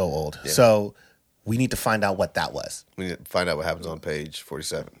 They're so old. Yeah. So we need to find out what that was. We need to find out what happens on page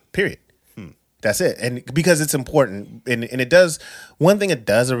 47. Period. That's it. And because it's important, and it does, one thing it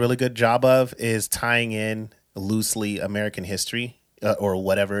does a really good job of is tying in loosely American history or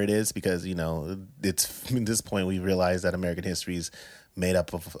whatever it is, because, it's at this point we realize that American history is made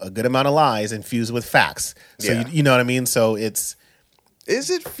up of a good amount of lies infused with facts. So you know what I mean? So it's... Is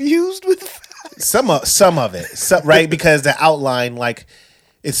it fused with facts? Some of it, right? Because the outline, like,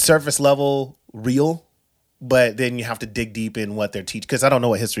 it's surface level real, but then you have to dig deep in what they're teaching. Because I don't know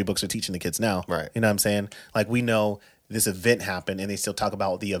what history books are teaching the kids now. Right. You know what I'm saying? Like, we know this event happened, and they still talk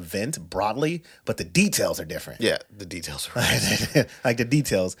about the event broadly, but the details are different. Yeah, the details are right. Like, the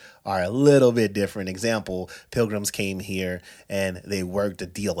details are a little bit different. Example, Pilgrims came here, and they worked a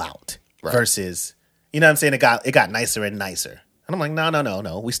deal out. Right. Versus, you know what I'm saying? It got nicer and nicer. And I'm like,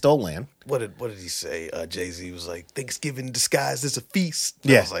 no. We stole land. What did he say? Jay-Z was like, Thanksgiving disguised as a feast.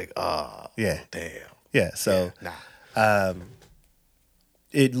 Yeah. I was like, yeah. Damn. Yeah, so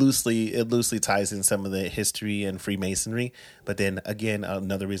it loosely ties in some of the history and Freemasonry, but then again,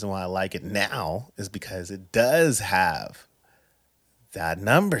 another reason why I like it now is because it does have that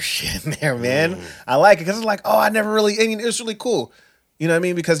number shit in there, man. I like it because it's like, I never really, and it's really cool. You know what I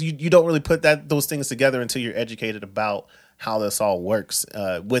mean? Because you don't really put those things together until you're educated about how this all works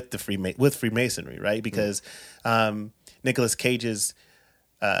with Freemasonry, right? Because Nicolas Cage's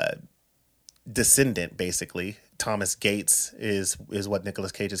descendant, basically, Thomas Gates is what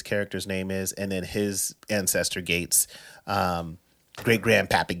Nicolas Cage's character's name is, and then his ancestor Gates, great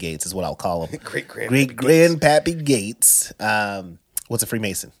grandpappy Gates is what I'll call him. Great grandpappy Gates was a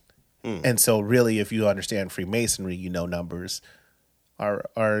Freemason, and so really, if you understand Freemasonry, numbers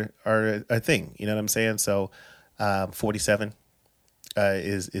are a thing. You know what I'm saying? So 47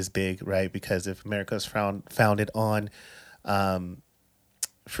 is big, right? Because if America's founded on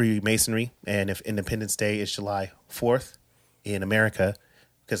Freemasonry, and if Independence Day is July 4th in America,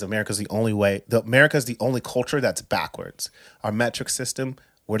 because America's the only culture that's backwards. Our metric system,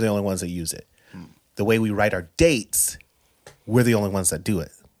 we're the only ones that use it. The way we write our dates, we're the only ones that do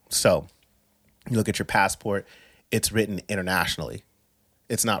it. So you look at your passport, it's written internationally.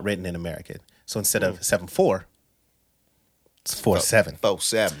 It's not written in American. So instead of 7-4, it's 4-7.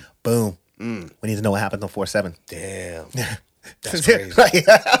 4-7. Boom. We need to know what happened on 4-7. Damn. That's crazy.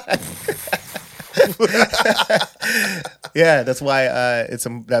 Yeah, that's why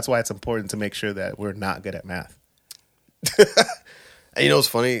it's important to make sure that we're not good at math. And you know what's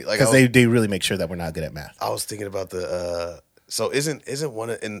funny? Like, because they really make sure that we're not good at math. I was thinking about the so isn't one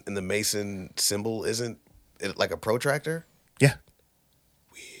in the Mason symbol, isn't it like a protractor? Yeah.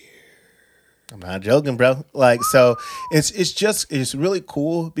 Weird. I'm not joking, bro. Like, so it's really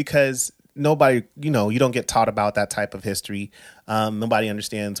cool because nobody, you don't get taught about that type of history. Nobody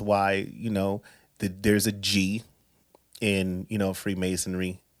understands why, there's a G in,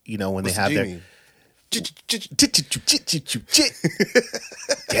 Freemasonry, when they have their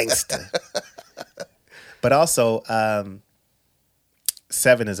gangster. But also,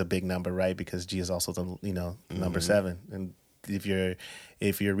 7 is a big number, right? Because G is also the number 7. And if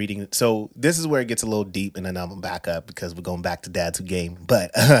you're reading, so this is where it gets a little deep, and then I'm gonna back up because we're going back to Dads Who Game. But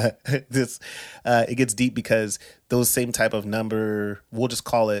it gets deep because those same type of number, we'll just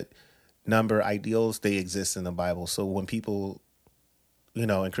call it number ideals, they exist in the Bible. So when people,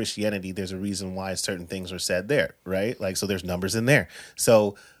 in Christianity, there's a reason why certain things are said there, right? Like, so there's numbers in there.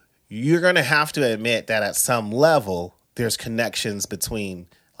 So you're going to have to admit that at some level, there's connections between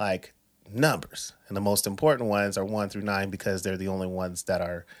like numbers. And the most important ones are 1 through 9 because they're the only ones that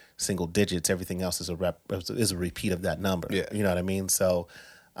are single digits. Everything else is a repeat of that number. Yeah. You know what I mean? So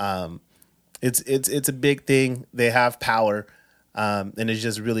it's a big thing. They have power. And it's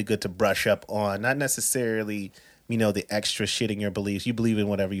just really good to brush up on, not necessarily, the extra shit in your beliefs. You believe in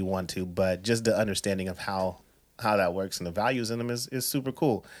whatever you want to, but just the understanding of how that works and the values in them is super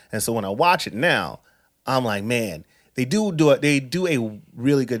cool. And so when I watch it now, I'm like, man, they do a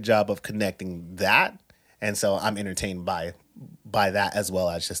really good job of connecting that. And so I'm entertained by that as well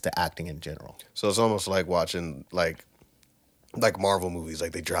as just the acting in general. So it's almost like watching like Marvel movies,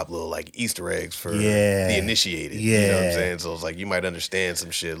 like they drop little like Easter eggs for the initiated. Yeah. You know what I'm saying? So it's like you might understand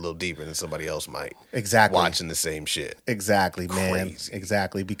some shit a little deeper than somebody else might. Exactly. Watching the same shit. Exactly, man. Crazy.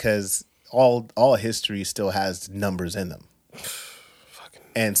 Exactly. Because all history still has numbers in them.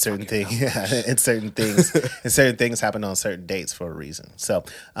 And certain things happen on certain dates for a reason. So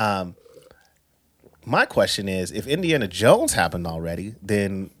my question is, if Indiana Jones happened already,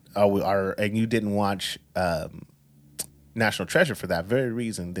 then and you didn't watch National Treasure for that very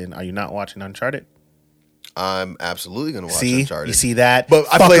reason, then are you not watching Uncharted? I'm absolutely going to watch Uncharted. You see that? But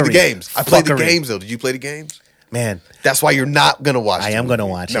I played the games. I played the games, though. Did you play the games? Man, that's why you're not going to watch it. I am going to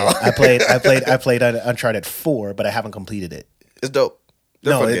watch it. I played Uncharted 4, but I haven't completed it. It's dope.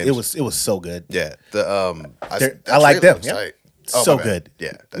 It was so good. Yeah. I like them. Yeah. Oh, so good.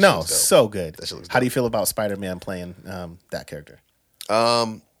 Yeah. So good. That shit looks dope. How do you feel about Spider-Man playing that character?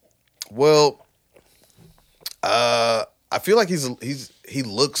 Well, I feel like he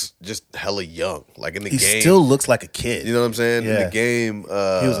looks just hella young. Like in the game, he still looks like a kid. You know what I'm saying? Yeah. In the game, he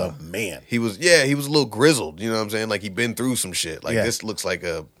was a man. He was a little grizzled. You know what I'm saying? Like he'd been through some shit. Like this looks like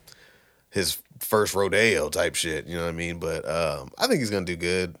his first rodeo type shit. You know what I mean? But I think he's gonna do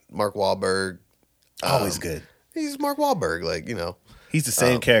good. Mark Wahlberg, always good. He's Mark Wahlberg. Like he's the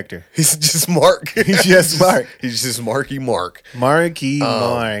same character. He's just Mark. He's just Mark. He's just Marky Mark. Marky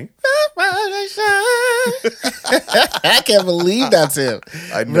Mark. I can't believe that's him.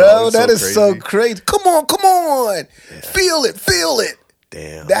 I know, bro, that is so crazy. Come on. Yeah. Feel it.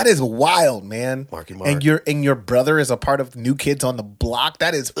 Damn. That is wild, man. Marky Mark. And your brother is a part of New Kids on the Block.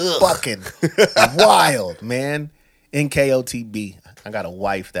 That is fucking wild, man. NKOTB. I got a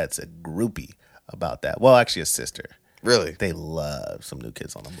wife that's a groupie about that. Well, actually a sister. Really? They love some New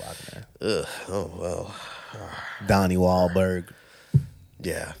Kids on the Block, man. Ugh. Oh, well. Donnie Wahlberg.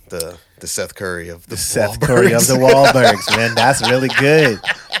 Yeah, the Seth Curry of the Seth Curry of the Wahlbergs, man. That's really good.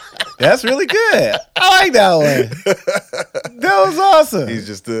 That's really good. I like that one. That was awesome. He's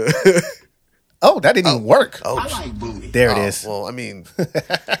just oh, that didn't even work. Oh, I like booty. There it is. Well, I mean,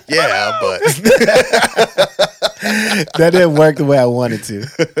 yeah, but that didn't work the way I wanted to,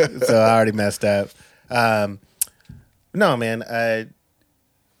 so I already messed up. No, man.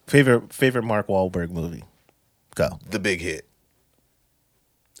 Favorite Mark Wahlberg movie? Go. The Big Hit.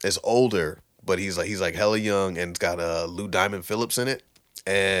 It's older, but he's like hella young, and it's got Lou Diamond Phillips in it.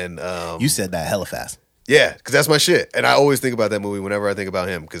 And you said that hella fast. Yeah, because that's my shit, and I always think about that movie whenever I think about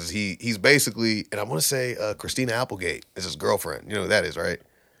him, because he's basically, and I want to say Christina Applegate is his girlfriend. You know who that is, right?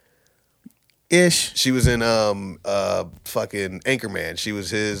 Ish. She was in fucking Anchorman. She was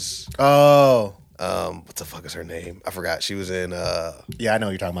his Oh. what the fuck is her name? I forgot. She was in Yeah, I know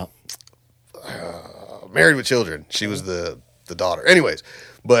what you're talking about. Married with Children. She was the daughter. Anyways,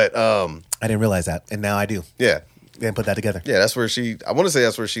 but I didn't realize that, and now I do. yeah. Didn't put that together. Yeah, that's where I want to say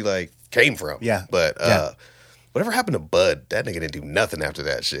that's where she like came from. Yeah. But Yeah. whatever happened to Bud? That nigga didn't do nothing after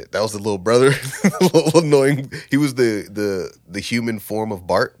that shit. That was the little brother, little annoying. He was the human form of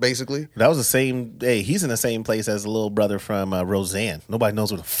Bart, basically. That was the same. Hey, he's in the same place as the little brother from Roseanne. Nobody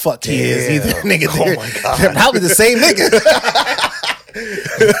knows where the fuck he is either. Nigga, Oh my God. they're probably the same nigga.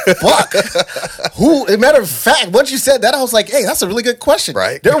 Fuck. Who? As a matter of fact, once you said that, I was like, hey, that's a really good question.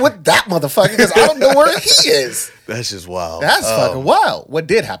 Right. They're with that motherfucker because I don't know where he is. That's just wild. That's fucking wild. What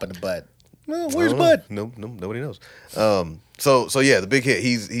did happen to Bud? Well, where's Bud? No, nobody knows. So yeah, the big hit.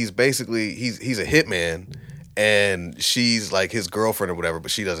 He's basically he's a hitman, and she's like his girlfriend or whatever,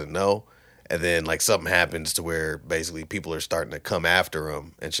 but she doesn't know. And then like something happens to where basically people are starting to come after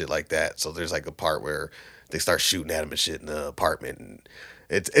him and shit like that. So there's like a part where they start shooting at him and shit in the apartment, and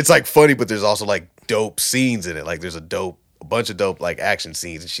it's like funny, but there's also like dope scenes in it. Like there's a bunch of dope like action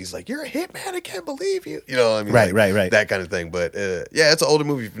scenes, and she's like, "You're a hitman, I can't believe you." You know what I mean? Right, Like, right. That kind of thing. But yeah, it's an older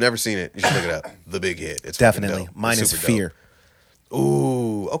movie. If you've never seen it, you should look it up. The Big Hit. It's fucking Definitely. dope. Mine It's is super Fear. dope.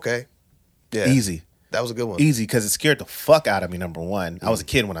 Ooh, okay. Yeah. Easy. That was a good one. Easy because it scared the fuck out of me, number one. I was a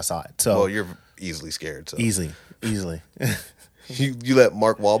kid when I saw it. So Well, you're easily scared. So easily. you let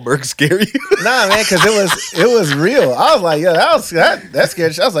Mark Wahlberg scare you? Nah, man, because it was real. I was like, yo, that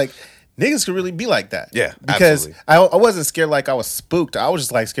scared shit. I was like, niggas could really be like that. Yeah, because absolutely. I wasn't scared like I was spooked. I was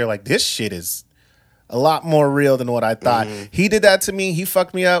just like scared like this shit is a lot more real than what I thought. Mm-hmm. He did that to me. He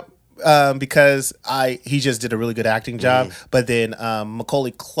fucked me up because he just did a really good acting job. Mm-hmm. But then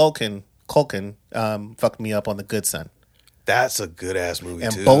Macaulay Culkin fucked me up on The Good Son. That's a good ass movie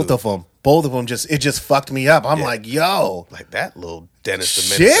And too. both of them just fucked me up. I'm like, yo. like that little Dennis the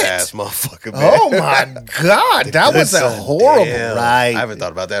Shit. Menace ass motherfucker. Man. Oh my God. That was a Good Son. horrible Damn. ride. I haven't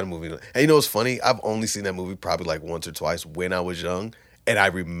thought about that movie. And you know what's funny? I've only seen that movie probably like once or twice when I was young, and I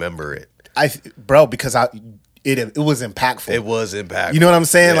remember it. Because it was impactful. It was impactful. You know what I'm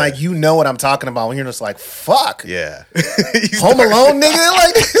saying? Yeah. Like, you know what I'm talking about when you're just like, fuck. Yeah. Home Alone, nigga?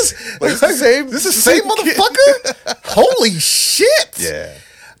 Like this. Like, it's the same- This is the same motherfucker? Holy shit.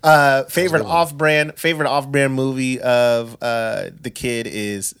 Yeah. Favorite off-brand movie of the kid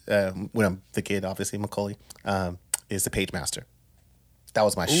is when I'm the kid, obviously Macaulay, is The Page Master. That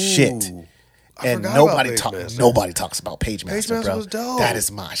was my shit. Ooh. I And forgot nobody about Page Master. nobody talks about Page Master, Master bro. was dope. That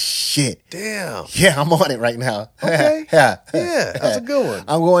is my shit. Damn. Yeah, I'm on it right now. Okay. Yeah. Yeah, that's a good one.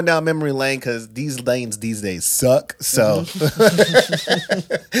 I'm going down memory lane because these lanes these days suck. So,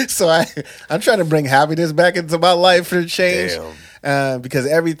 I'm trying to bring happiness back into my life for a change. Because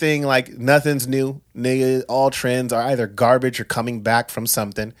everything, like, nothing's new. Nigga, all trends are either garbage or coming back from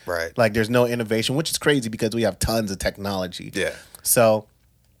something. Right. Like, there's no innovation, which is crazy because we have tons of technology. Yeah. So,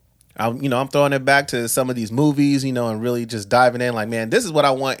 I'm throwing it back to some of these movies, and really just diving in. Like, man, this is what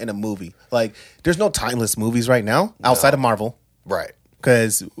I want in a movie. Like, there's no timeless movies right now outside of Marvel. Right.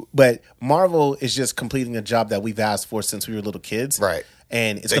 But Marvel is just completing a job that we've asked for since we were little kids. Right.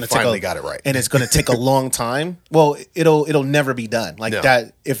 And it's They going to finally got it right. And it's going to take a long time. Well, it'll never be done. Like No.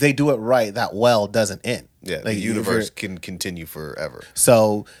 that, if they do it right, that well doesn't end. Yeah. Like, The if universe you're- can continue forever.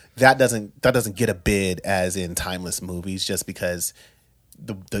 So that doesn't get a bid as in timeless movies just because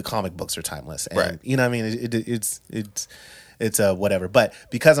the comic books are timeless. And Right. you know what I mean? It's whatever. But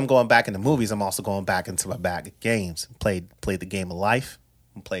because I'm going back into movies, I'm also going back into my bag of games. Played the game of life.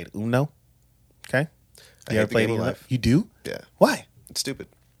 Played Uno. Okay. I hate the game of Uno? life. You do? Yeah. Why? It's stupid.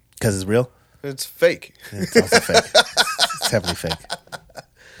 Because it's real? It's fake. It's also fake. It's heavily fake.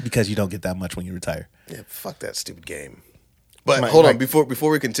 Because you don't get that much when you retire. Yeah, fuck that stupid game. But Right, hold on, right.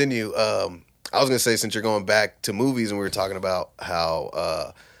 before we continue, I was gonna say, since you're going back to movies and we were talking about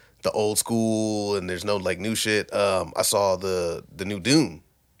how the old school and there's no like new shit. I saw the new Dune.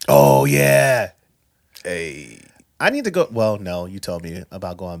 Oh, yeah. I I need to go. Well, no, you told me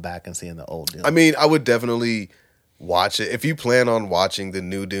about going back and seeing the old Dune. mean, I would definitely watch it. If you plan on watching the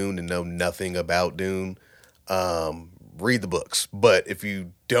new Dune and know nothing about Dune, read the books. But if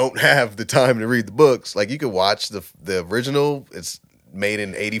you don't have the time to read the books, like, you could watch the original. It's made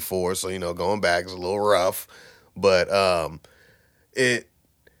in '84, so going back is a little rough. But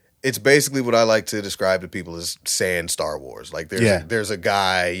it's basically what I like to describe to people as sand Star Wars. Like there's a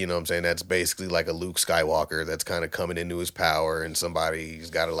guy, you know what I'm saying, that's basically like a Luke Skywalker that's kind of coming into his power, and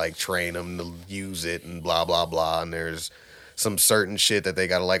somebody's got to like train him to use it and blah, blah, blah. And there's some certain shit that they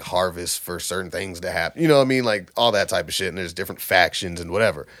got to like harvest for certain things to happen. You know what I mean? Like all that type of shit. And there's different factions and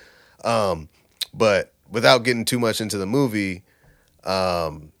whatever. But without getting too much into the movie,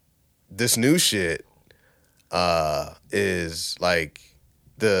 this new shit is like,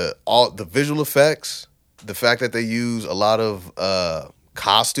 the visual effects, the fact that they use a lot of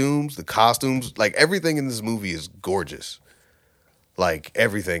costumes, like everything in this movie is gorgeous. Like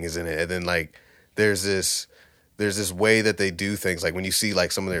everything is in it. And then like there's this way that they do things. Like when you see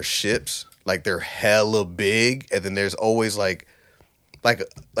like some of their ships, like they're hella big, and then there's always like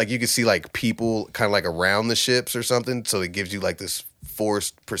you can see like people kind of like around the ships or something. So it gives you like this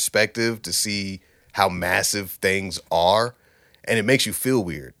forced perspective to see how massive things are. And it makes you feel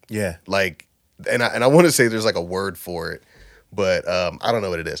weird. Yeah. Like, and I want to say there's like a word for it, but I don't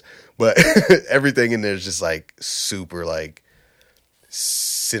know what it is. But everything in there is just like super like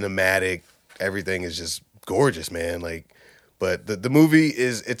cinematic. Everything is just gorgeous, man. Like, but the movie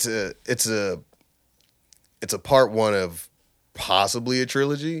is it's a part one of possibly a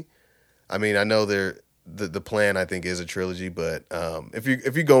trilogy. I mean, I know the plan I think is a trilogy, but if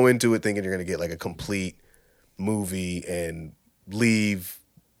you go into it thinking you're gonna get like a complete movie and leave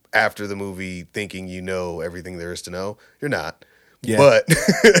after the movie thinking you know everything there is to know, you're not. Yeah. But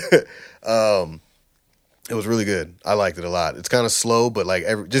it was really good. I liked it a lot. It's kind of slow, but like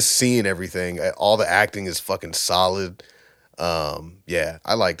just seeing everything, all the acting is fucking solid. Yeah,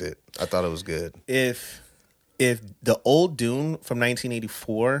 I liked it. I thought it was good. If the old Dune from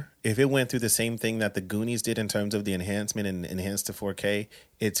 1984, if it went through the same thing that the Goonies did in terms of the enhancement and enhanced to 4K,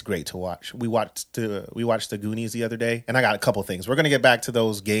 it's great to watch. We watched the Goonies the other day, and I got a couple things. We're gonna get back to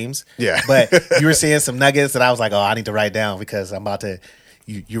those games. Yeah, but you were saying some nuggets that I was like, oh, I need to write down because I'm about to.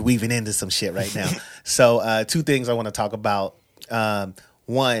 You're weaving into some shit right now. So two things I want to talk about.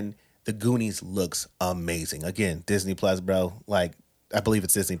 One, the Goonies looks amazing. Again, Disney Plus, bro. Like, I believe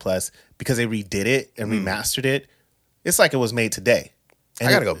it's Disney Plus because they redid it and remastered it. It's like it was made today. And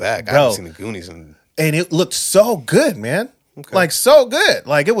I gotta go back. I haven't seen the Goonies and it looked so good, man. Okay. Like so good.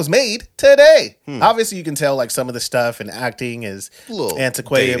 Like it was made today. Obviously, you can tell like some of the stuff and acting is a little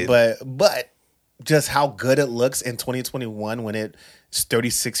antiquated, but just how good it looks in 2021 when it's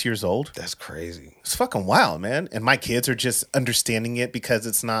 36 years old. That's crazy. It's fucking wild, man. And my kids are just understanding it because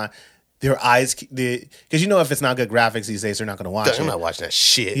it's not. Their eyes, because you know if it's not good graphics these days, they're not going to watch it. I'm not watching that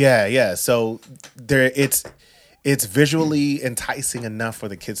shit. Yeah. So it's visually enticing enough for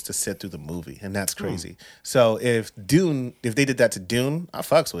the kids to sit through the movie, and that's crazy. So if they did that to Dune, I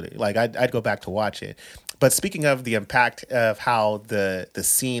fucks with it. Like I'd go back to watch it. But speaking of the impact of how the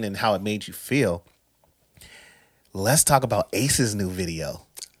scene and how it made you feel, let's talk about Ace's new video.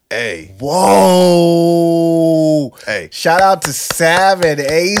 Hey. Whoa. Hey. Shout out to Sav and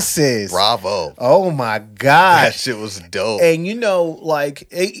Aces. Bravo. Oh my God. That shit was dope. And you know,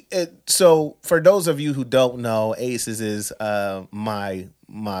 like, so for those of you who don't know, Aces is my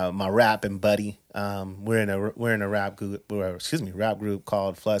rapping buddy. We're in a rap group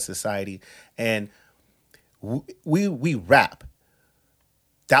called Flood Society. And we rap.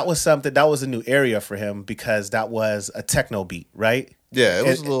 That was a new area for him because that was a techno beat, right? Yeah, it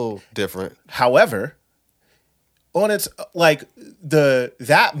was a little different. However, on its like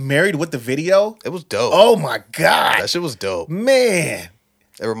that married with the video, it was dope. Oh my God, that shit was dope, man.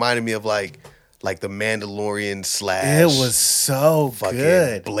 It reminded me of like the Mandalorian / It was so fucking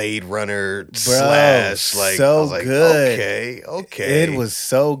good. Blade Runner / so I was like, good. Okay. It was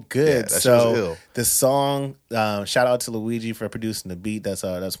so good. Yeah, so the song, shout out to Luigi for producing the beat.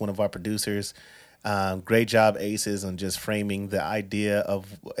 That's one of our producers. Great job, Aces, on just framing the idea of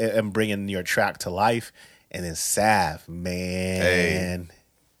and bringing your track to life. And then Sav, man,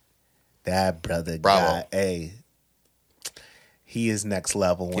 that brother got he is next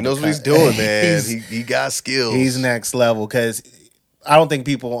level. He knows what he's doing, man. He got skills. He's next level because I don't think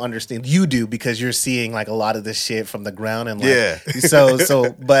people understand. You do because you're seeing like a lot of this shit from the ground and like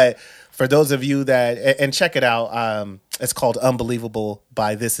so. But for those of you that and check it out, it's called Unbelievable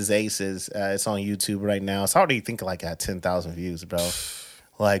by This Is Aces. It's on YouTube right now. It's already like at 10,000 views, bro.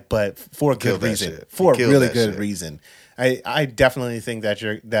 Like, but for a good reason, for a really good reason. I definitely think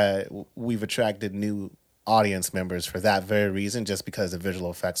that we've attracted new audience members for that very reason, just because the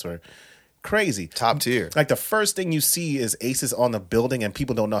visual effects were crazy, top tier. Like the first thing you see is Aces on the building, and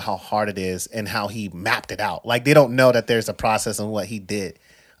people don't know how hard it is and how he mapped it out. Like they don't know that there's a process in what he did.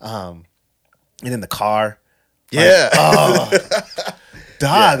 And in the car,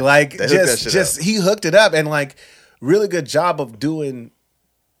 Dog, Yeah, like they hooked that shit just he hooked it up and like really good job of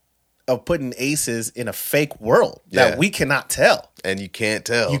putting Aces in a fake world that we cannot tell. And you can't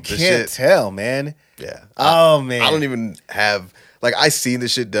tell. You can't tell, man. Yeah. Man. I don't even have like I seen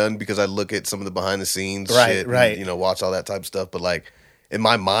this shit done because I look at some of the behind the scenes shit, right. And, watch all that type of stuff. But like in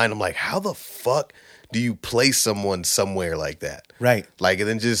my mind, I'm like, how the fuck do you place someone somewhere like that? Right. Like, and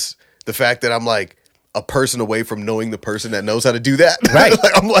then just the fact that I'm like a person away from knowing the person that knows how to do that. Right.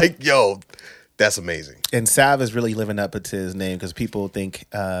 Like, I'm like, yo, that's amazing. And Sav is really living up to his name because people think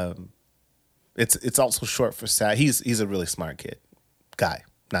it's also short for Sav. He's a really smart kid. Guy,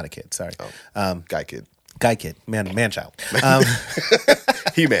 not a kid, sorry. Guy kid. Guy kid. Man child.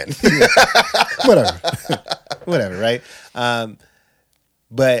 He-Man. Whatever, right?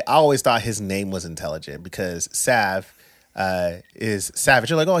 But I always thought his name was intelligent because Sav is savage.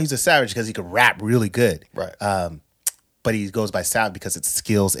 You're like, oh, he's a savage because he could rap really good. Right. But he goes by Sav because it's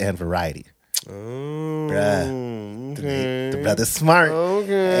skills and variety. Bruh. The brother's smart.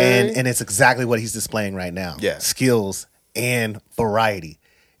 Okay. And it's exactly what he's displaying right now. Yeah. Skills and variety.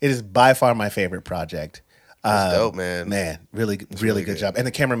 It is by far my favorite project. That's dope, man. Man, really good job. And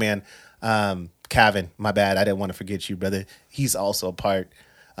the cameraman, Kevin, my bad. I didn't want to forget you, brother. He's also a part.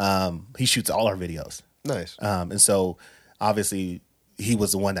 He shoots all our videos. Nice. And so obviously he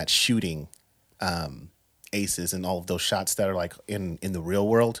was the one that's shooting Aces and all of those shots that are like in the real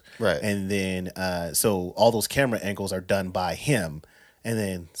world. Right. And then so all those camera angles are done by him. And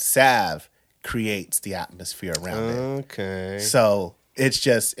then Sav creates the atmosphere around it. Okay. So it's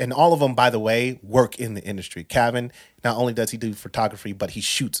just, and all of them, by the way, work in the industry. Kevin, not only does he do photography, but he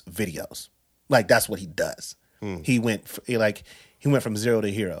shoots videos. Like that's what he does. He went from zero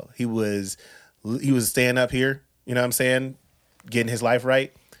to hero. He was staying up here, you know what I'm saying, getting his life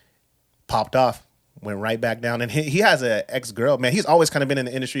right, popped off, went right back down. And he has an ex-girl. Man, he's always kind of been in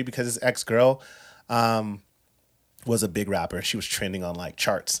the industry because his ex-girl was a big rapper. She was trending on like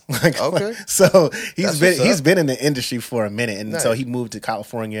charts. Okay. So he's been in the industry for a minute. And so he moved to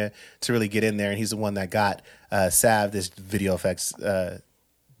California to really get in there. And he's the one that got Sav this video effects.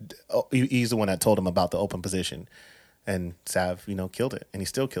 He's the one that told him about the open position. And Sav, killed it. And he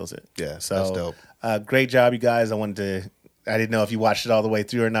still kills it. Yeah, so, that's dope. Great job, you guys. I didn't know if you watched it all the way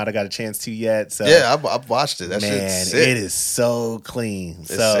through or not. I got a chance to yet. So yeah, I've watched it. That man, shit's sick. it is so clean.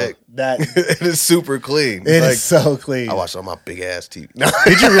 It's so sick. It is super clean. is so clean. I watched it on my big ass TV.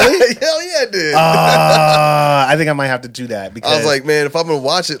 Did you really? Hell yeah, I did. I think I might have to do that because I was like, man, if I'm gonna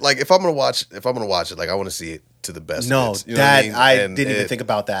watch it, like if I'm gonna watch it, like I want to see it to the best. No, of its, you know what I mean? I didn't even think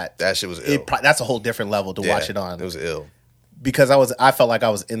about that. That shit was ill. That's a whole different level to watch it on. It was ill because I felt like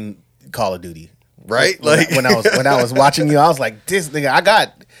I was in Call of Duty. Right? When I was watching you, I was like, this nigga, I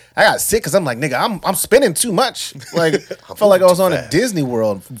got sick because I'm like, nigga, I'm spending too much. Like I felt like I was on a Disney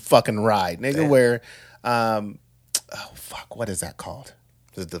World fucking ride, nigga. Damn. Where, what is that called?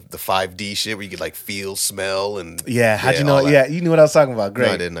 The 5D shit where you could like feel, smell, and how'd you know? Yeah, you knew what I was talking about. Great.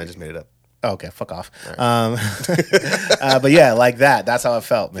 No, I didn't. I just made it up. Okay, fuck off. Right. But yeah, like that. That's how it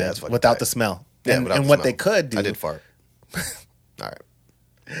felt, man. Yeah, without the smell. Yeah, and the what smell. They could do. I did fart. All right.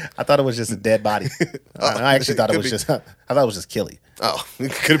 I thought it was just a dead body. I actually thought it was just. I thought it was just Killy. Oh,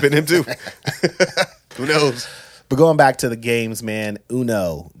 it could have been him too. Who knows? But going back to the games, man,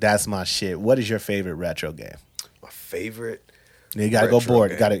 Uno, that's my shit. What is your favorite retro game? My favorite. You gotta go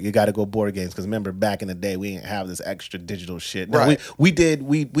board. You gotta go board games because remember back in the day we didn't have this extra digital shit. Now, right. We did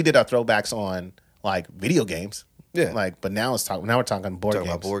our throwbacks on like video games. Yeah. But now we're talking board games.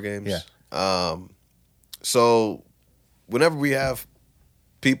 About board games. Yeah. So whenever we have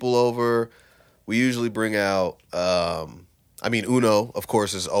people over, we usually bring out Uno, of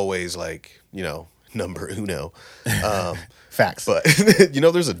course, is always like, number uno. Facts. But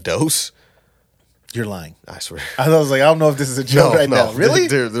there's a dose. You're lying. I swear. I was like, I don't know if this is a joke now. Really?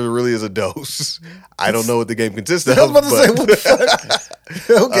 There really is a dose. I don't know what the game consists of. I was about to say, what the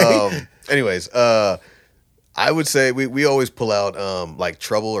fuck? Okay. Anyways, I would say we always pull out like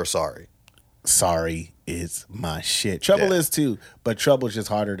Trouble or Sorry. Sorry is my shit. Trouble is too, but Trouble's just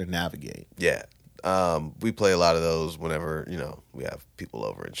harder to navigate. Yeah. We play a lot of those whenever, we have people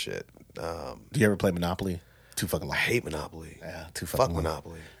over and shit. Do you ever play Monopoly? Too fucking long. I hate Monopoly. Yeah, too fucking long. Fuck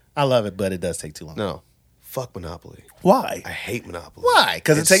Monopoly. I love it, but it does take too long. No. Fuck Monopoly. Why? I hate Monopoly. Why?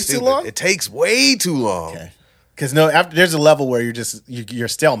 Because it takes too long? It takes way too long. Okay. Because there's a level where you're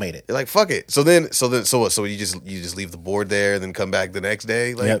stalemated. You're like, fuck it. So what? So you just leave the board there and then come back the next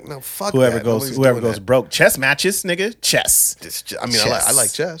day? Like, no, fuck whoever that. Whoever goes broke. Chess matches, nigga. Chess. I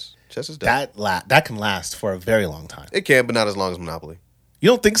like chess. Chess is dope. That can last for a very long time. It can, but not as long as Monopoly. You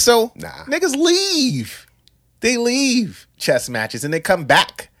don't think so? Nah. Niggas leave. They leave chess matches and they come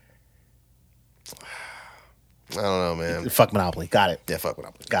back. I don't know, man. Fuck Monopoly. Got it. Yeah, fuck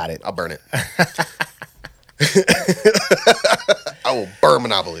Monopoly. Got it. I'll burn it. I will burn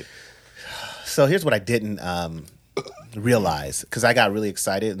Monopoly. So here's what I didn't realize, because I got really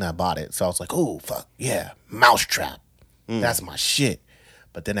excited and I bought it. So I was like, oh, fuck, yeah, Mousetrap. That's my shit.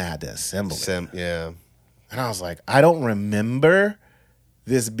 But then I had to assemble it. Yeah. And I was like, I don't remember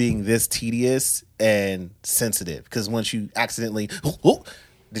this being this tedious and sensitive. Because once you accidentally,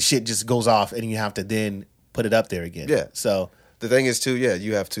 the shit just goes off and you have to then put it up there again. Yeah. So The thing is, too, yeah,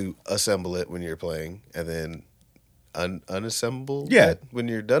 you have to assemble it when you're playing and then unassemble it when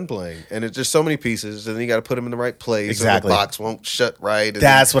you're done playing. And it's just so many pieces, and then you got to put them in the right place. Exactly. So the box won't shut right.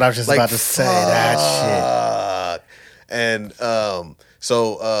 That's what I was just about to say. That shit. And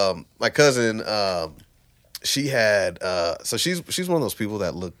so my cousin, she had, so she's one of those people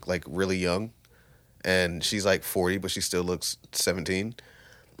that look like really young, and she's like 40, but she still looks 17.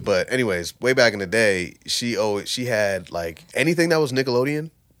 But anyways, way back in the day, she had like anything that was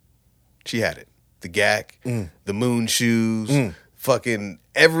Nickelodeon, she had it. The GAC, the Moon Shoes, fucking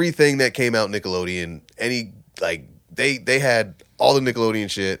everything that came out Nickelodeon. Any like they had all the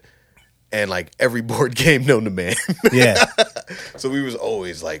Nickelodeon shit and like every board game known to man. Yeah. So we was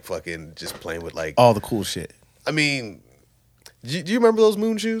always like fucking just playing with like All the cool shit. I mean, do you remember those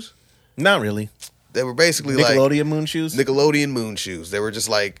Moon Shoes? Not really. They were basically Nickelodeon like Moon Shoes? Nickelodeon Moon Shoes. They were just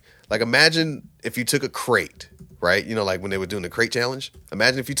like imagine if you took a crate, right? You know, like when they were doing the crate challenge.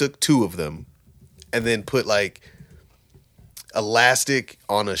 Imagine if you took 2 of them and then put like elastic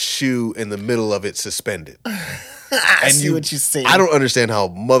on a shoe in the middle of it suspended. I see what you're saying. I don't understand how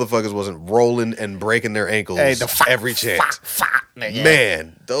motherfuckers wasn't rolling and breaking their ankles every chance.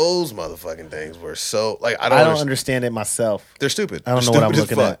 Man, those motherfucking things were so like I don't understand it myself. They're stupid. I don't know They're what I'm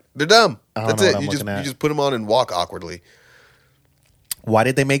stupid as looking fuck. at. They're dumb. I don't That's know it. what I'm You looking at. just put them on and walk awkwardly. Why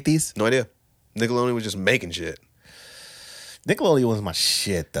did they make these? No idea. Nickelodeon was just making shit. Nickelodeon was my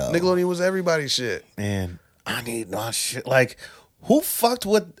shit, though. Nickelodeon was everybody's shit. Man, I need my shit. Like, who fucked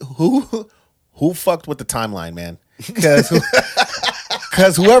with the timeline, man? Because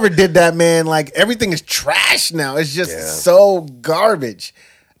whoever did that, man, like everything is trash now. It's just so garbage.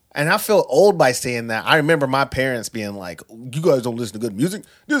 And I feel old by saying that. I remember my parents being like, "You guys don't listen to good music.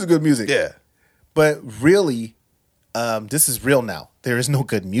 This is good music." Yeah. But really, this is real now. There is no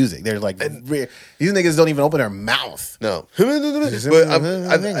good music. They're like, these niggas don't even open their mouth. No. But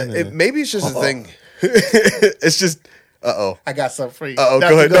maybe it's just a thing. It's just, uh-oh. I got something for you. Uh-oh,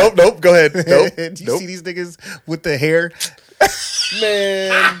 go ahead. Nope, go ahead. Nope. Do you see these niggas with the hair?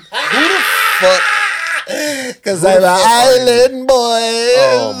 Man, who the fuck? Because I'm an island boy.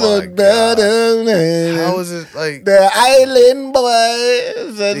 Oh, my God. How is it like? The island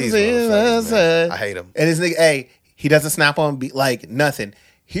boys. These motherfuckers, man. I hate them. And this nigga, hey, he doesn't snap on beat like nothing.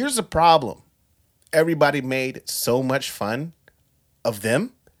 Here's the problem. Everybody made so much fun of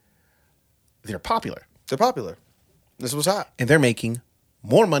them. They're popular. They're popular. This was hot. And they're making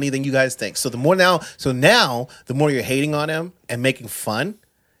more money than you guys think. So now the more you're hating on them and making fun,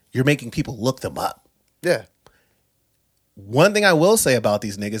 you're making people look them up. Yeah. One thing I will say about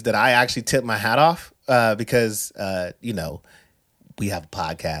these niggas that I actually tip my hat off because, we have a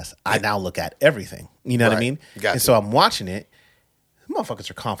podcast. I now look at everything. You know what I mean? Got so I'm watching it.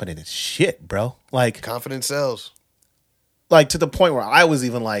 Motherfuckers are confident as shit, bro. Like confident sells. Like to the point where I was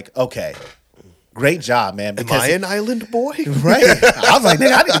even like, okay, great job, man. Am I an island boy? Right. I was like,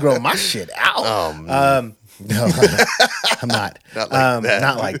 nigga, I need to grow my shit out. No, I'm not. Not like that.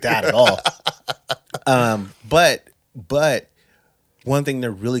 Not like that at all. But one thing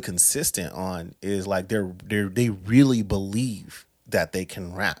they're really consistent on is like they really believe that they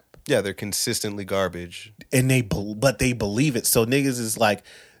can rap. Yeah, they're consistently garbage, and they believe it. So niggas is like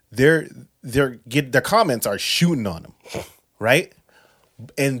their comments are shooting on them, right?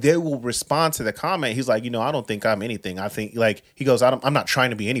 And they will respond to the comment. He's like, I don't think I'm anything. I think like he goes, I'm not trying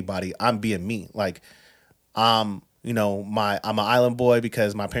to be anybody. I'm being me. Like, I'm an island boy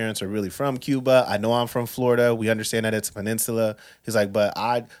because my parents are really from Cuba. I know I'm from Florida. We understand that it's a peninsula. He's like, but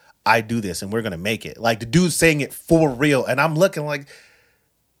I do this and we're gonna make it. Like the dude's saying it for real, and I'm looking like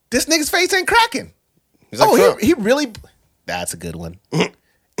this nigga's face ain't cracking. He's like, he really. That's a good one.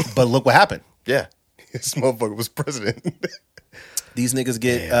 But look what happened. Yeah, this motherfucker was president. These niggas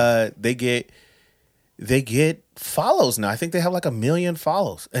get they get follows now. I think they have like 1 million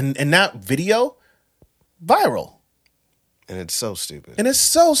follows, and that video viral. And it's so stupid.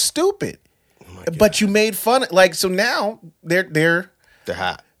 Oh, but you made fun. Like so now they're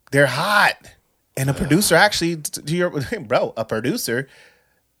hot. They're hot. And a producer actually, a producer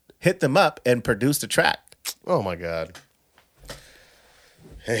hit them up and produced a track. Oh my God.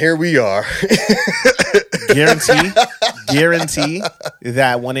 And here we are. guarantee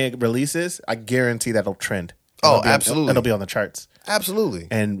that when it releases, I guarantee that'll trend. Absolutely. It'll be on the charts. Absolutely.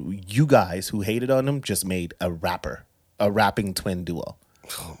 And you guys who hated on him just made a rapping twin duo.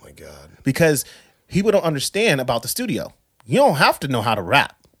 Oh my God. Because people don't understand about the studio. You don't have to know how to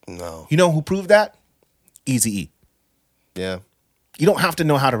rap. No. You know who proved that? Eazy-E. Yeah. You don't have to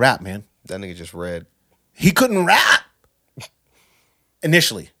know how to rap, man. That nigga just read He couldn't rap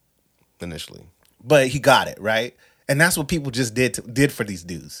initially, but he got it, right? And that's what people just did for these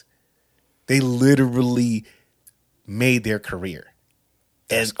dudes. They literally made their career.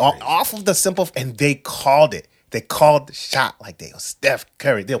 And off of the simple, and they called it. They called the shot like they Steph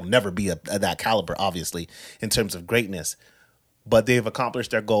Curry. They'll never be of that caliber, obviously, in terms of greatness. But they've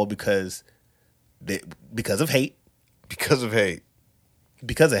accomplished their goal because of hate. Because of hate.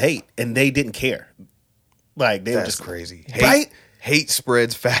 And they didn't care. Like they were just crazy. Right? Hate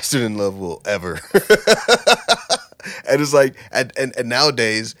spreads faster than love will ever. And it's like, and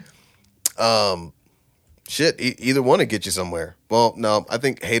nowadays, either one will get you somewhere. Well, no, I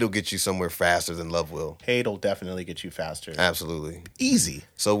think hate will get you somewhere faster than love will. Hate will definitely get you faster. Absolutely. Easy.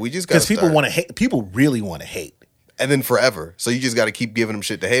 So we just got because people want to hate. People really want to hate. And then forever. So you just got to keep giving them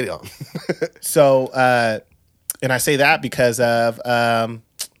shit to hate on. So, and I say that because of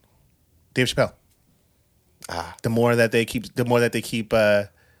Dave Chappelle. The more that they keep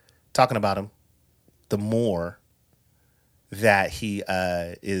talking about him, the more that he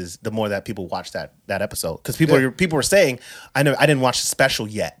is. The more that people watch that episode, because people were saying, I didn't watch the special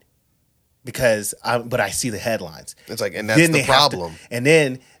yet because but I see the headlines. It's like, and that's the problem. And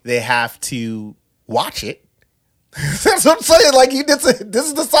then they have to watch it. That's what I'm saying. Like this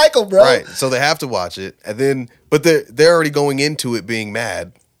is the cycle, bro. Right. So they have to watch it, and then, but they're already going into it being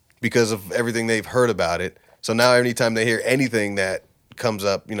mad because of everything they've heard about it. So now, anytime they hear anything that comes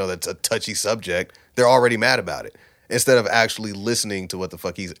up, that's a touchy subject, they're already mad about it instead of actually listening to what the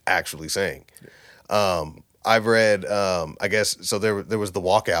fuck he's actually saying. I've read, I guess, so there was the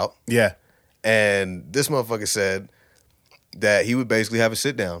walkout. Yeah. And this motherfucker said that he would basically have a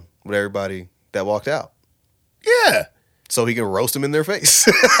sit down with everybody that walked out. Yeah. So he can roast them in their face.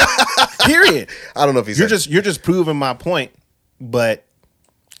 Period. I don't know if he's you're just proving my point, but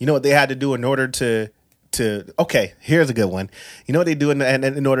you know what they had to do in order to okay, here's a good one. You know what they do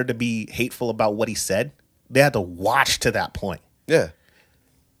in order to be hateful about what he said? They had to watch to that point. Yeah.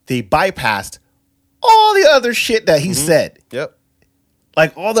 They bypassed all the other shit that he said. Yep.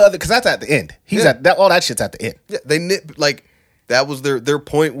 Like all the other, because that's at the end. All that shit's at the end. Yeah, that was their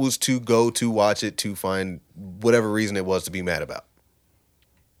point was to go to watch it to find whatever reason it was to be mad about.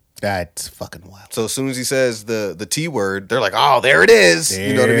 That's fucking wild. So as soon as he says the T word, they're like, oh, there it is.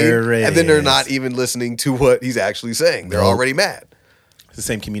 You know what I mean? And then they're not even listening to what he's actually saying. They're already mad. It's the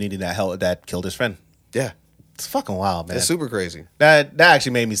same community that killed his friend. Yeah. It's fucking wild, man. It's super crazy. That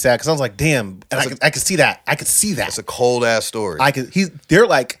actually made me sad because I was like, damn. And I could see that. I could see that. It's a cold ass story. They're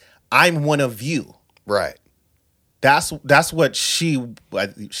like, I'm one of you. Right. That's what she,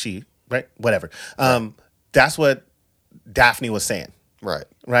 right? Whatever. That's what Daphne was saying. Right.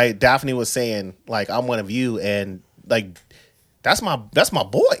 Daphne was saying, like, I'm one of you, and like, that's my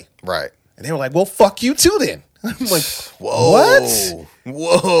boy. Right. And they were like, well, fuck you too then. I'm like, whoa. What?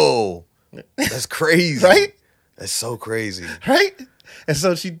 Whoa. That's crazy. Right? That's so crazy. Right? And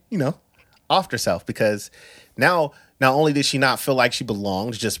so she, offed herself because now not only did she not feel like she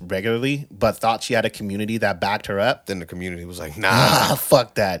belonged just regularly, but thought she had a community that backed her up. Then the community was like, nah.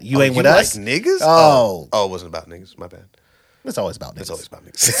 Fuck that. You ain't with us? Like niggas? Oh. Oh, it wasn't about niggas. My bad. It's always about niggas. It's always about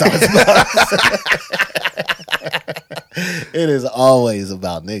niggas. It is always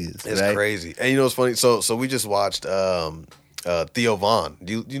about niggas. It's right? crazy. And you know what's funny? So we just watched Theo Von.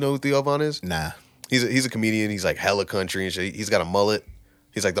 Do you know who Theo Von is? Nah. He's a comedian. He's like hella country and shit. He's got a mullet.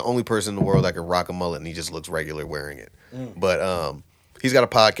 He's like the only person in the world that can rock a mullet, and he just looks regular wearing it. But he's got a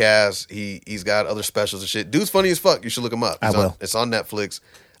podcast. He's got other specials and shit. Dude's funny as fuck. You should look him up. It's on Netflix.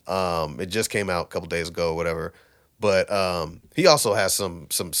 It just came out a couple days ago, or whatever. But he also has some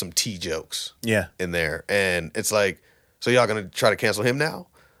tea jokes. Yeah. In there, and it's like, so y'all gonna try to cancel him now?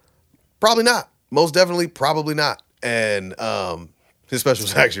 Probably not. Most definitely, probably not. And his special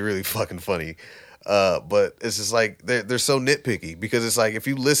was actually really fucking funny. But it's just like they're so nitpicky because it's like if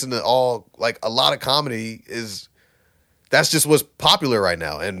you listen to a lot of comedy that's just what's popular right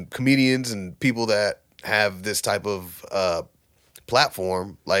now, and comedians and people that have this type of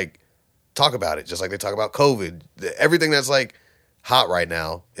platform like talk about it just like they talk about COVID. Everything that's like hot right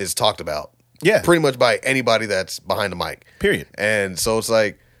now is talked about. Yeah, pretty much by anybody that's behind the mic. Period. And so it's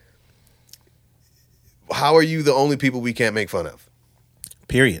like, how are you the only people we can't make fun of?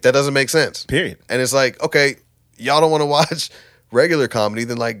 Period. That doesn't make sense. Period. And it's like, okay, y'all don't want to watch regular comedy,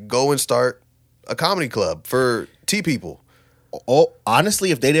 then like go and start a comedy club for T people. Oh,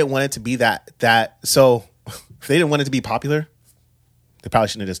 honestly, if they didn't want it to be so if they didn't want it to be popular, they probably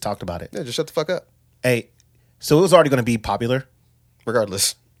shouldn't have just talked about it. Yeah, just shut the fuck up. Hey, so it was already going to be popular,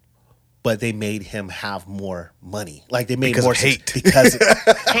 Regardless. but they made him have more money. Like they made Because more of hate. because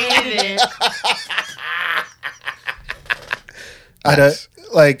Hate it.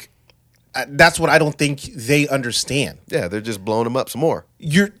 that's what I don't think they understand. Yeah, they're just blowing him up some more.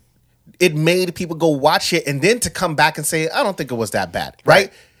 It made people go watch it and then to come back and say, I don't think it was that bad,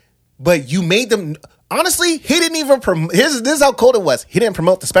 right? But you made them. Honestly, he didn't even promote. This is how cold it was. He didn't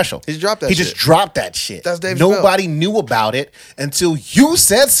promote the special. He just dropped that He shit. just dropped that shit. That's Dave Nobody knew about it until you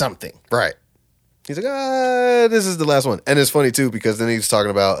said something. Right. He's like, this is the last one. And it's funny too, because then he's talking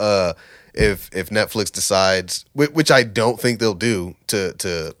about if Netflix decides, which I don't think they'll do to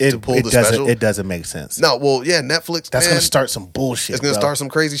pull the special. It doesn't make sense. No, well, yeah, Netflix. That's man, gonna start some bullshit. It's gonna start some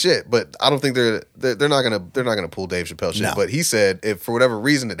crazy shit. But I don't think they're not gonna pull Dave Chappelle shit. No. But he said if for whatever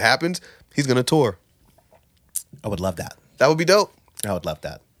reason it happens, he's gonna tour. I would love that. That would be dope. I would love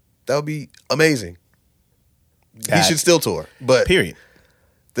that. That would be amazing. He That- should still tour. But Period.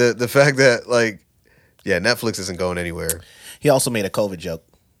 the fact that like, yeah, Netflix isn't going anywhere. He also made a COVID joke.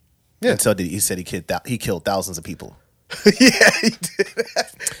 Yeah. And so he said he killed thousands of people. Yeah, he did.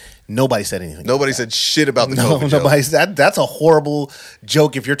 Nobody said anything. Nobody said shit about the No, COVID joke. nobody. That's a horrible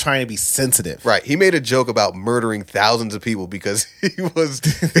joke if you're trying to be sensitive. Right. He made a joke about murdering thousands of people because he was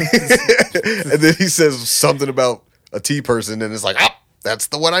and then he says something about a T person and it's like, that's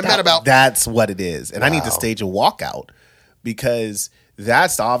the one I'm mad about. That's what it is. And I need to Wow. stage a walkout because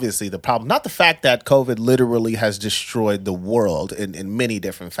that's obviously the problem. Not the fact that COVID literally has destroyed the world in many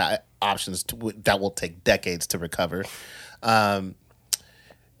different options that will take decades to recover.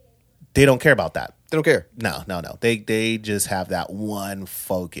 They don't care about that. They don't care. No. They just have that one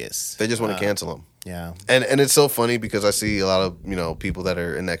focus. They just want to cancel him. Yeah. And it's so funny because I see a lot of, people that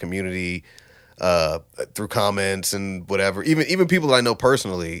are in that community through comments and whatever. Even people that I know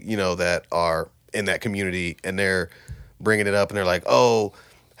personally, that are in that community and they're bringing it up and they're like, "Oh,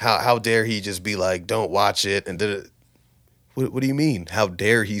 how dare he just be like, don't watch it?" And did it. What do you mean? How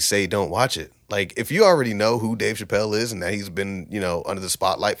dare he say don't watch it? Like, if you already know who Dave Chappelle is and that he's been, under the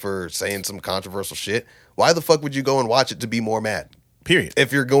spotlight for saying some controversial shit, why the fuck would you go and watch it to be more mad? Period.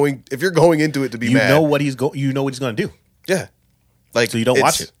 If you're going into it to be mad, You know what he's going to do. yeah, like So you don't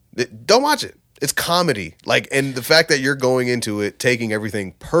watch it. Don't watch it. It's comedy. Like, and the fact that you're going into it taking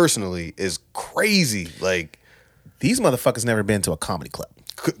everything personally is crazy. Like, These motherfuckers never been to a comedy club.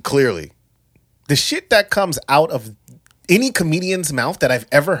 clearly, The shit that comes out of any comedian's mouth that I've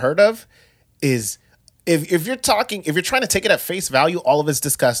ever heard of is if you're trying to take it at face value, all of it's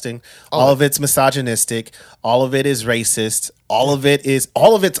disgusting, all of it's misogynistic, all of it is racist, all of it's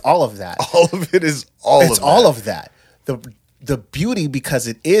all of that. all of it is all. It's of all that. of that. The beauty, because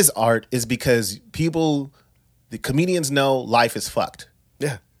it is art, is because the comedians know life is fucked.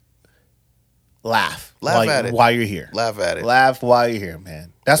 Yeah, Laugh Laugh at it. while you're here. Laugh at it. Laugh while you're here,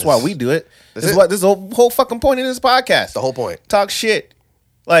 man. That's why we do it. that's This is it. what this is the whole fucking point of this podcast. the whole point. Talk shit.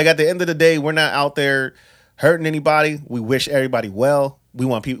 Like at the end of the day, we're not out there hurting anybody. We wish everybody well. We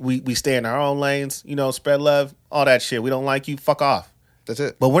want people. We stay in our own lanes. Spread love. All that shit. We don't like you. Fuck off. That's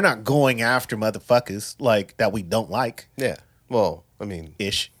it. But we're not going after motherfuckers like that we don't like. Yeah. Well, I mean,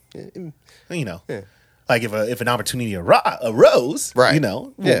 Ish. yeah. Like if an opportunity arose, Right.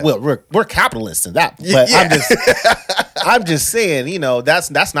 Yeah. we're capitalists in that. But Yeah. I'm just saying,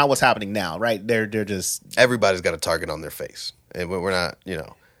 that's not what's happening now, right? They're just everybody's got a target on their face, and we're not,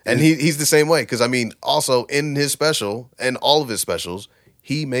 And he's the same way because I mean, also in his special and all of his specials,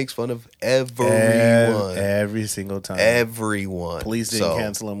 he makes fun of everyone, every single time. everyone. Police didn't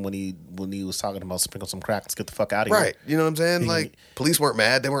cancel him when he was talking about sprinkle some crack. Let's get the fuck out of here. Right. You know what I'm saying? Like, police weren't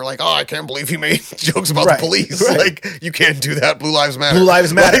mad. They weren't like, "Oh, I can't believe he made jokes about Right. the police." Right. Like, you can't do that. Blue Lives Matter. Blue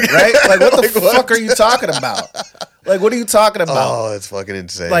Lives Matter, right? Like, what the Like, what? fuck are you talking about? Like, what are you talking about? Oh, it's fucking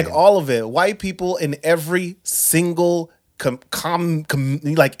insane. Like, all of it. White people in every single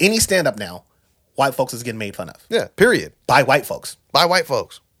like any stand up now, white folks is getting made fun of yeah, period. by white folks. By white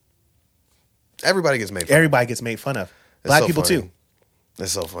folks. Everybody gets made fun of. Everybody gets made fun of. Black so people funny. too.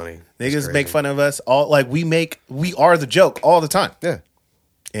 That's so funny. Niggas make fun of us all. Like we are the joke all the time. Yeah.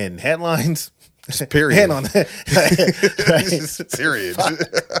 In headlines. Period. And on Period.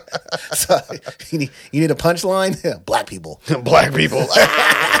 So, you need a punchline? Black people. Black people.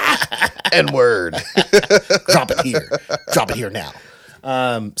 N-word. Drop it here. Drop it here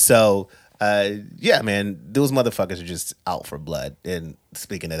now. So Yeah, man, those motherfuckers are just out for blood. And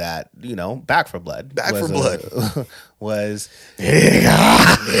speaking of that, Back for Blood. Back for Blood was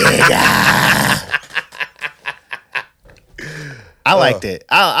I liked it.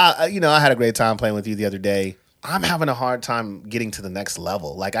 I had a great time playing with you the other day. I'm having a hard time getting to the next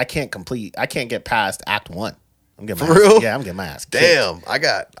level. Like I can't get past Act 1. I'm getting for real. Yeah, I'm getting my ass kicked. Damn,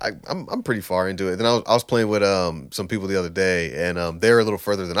 I'm pretty far into it. Then I was playing with some people the other day, and they're a little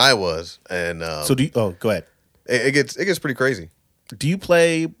further than I was. And so go ahead. It gets pretty crazy. Do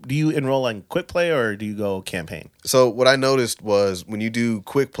you enroll in quick play or do you go campaign? So what I noticed was when you do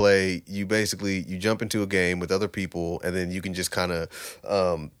quick play, you jump into a game with other people, and then you can just kind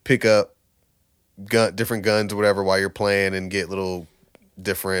of pick up different guns or whatever while you're playing and get little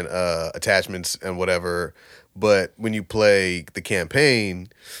different attachments and whatever. But when you play the campaign,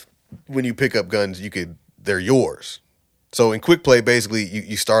 when you pick up guns, they're yours. So in quick play, basically,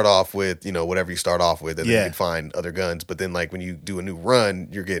 you start off with whatever you start off with, and then you can find other guns. But then, like when you do a new run,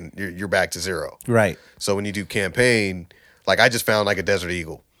 you're back to zero. Right. So when you do campaign, like I just found like a Desert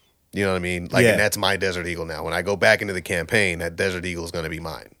Eagle. You know what I mean? Like, and that's my Desert Eagle now. When I go back into the campaign, that Desert Eagle is going to be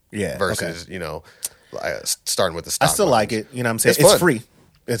mine. Yeah. Versus starting with the stock. I still like it. You know what I'm saying? It's free.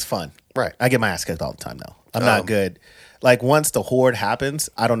 It's fun. Right. I get my ass kicked all the time though. I'm not good. Like once the horde happens,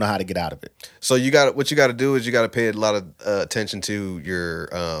 I don't know how to get out of it. So what you got to do is you got to pay a lot of attention to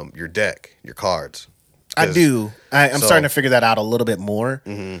your deck, your cards. I do. I'm starting to figure that out a little bit more.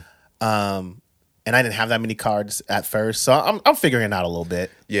 Mm-hmm. And I didn't have that many cards at first, so I'm figuring it out a little bit.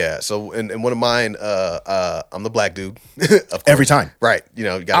 Yeah. So and one of mine, I'm the black dude. Of every time, right?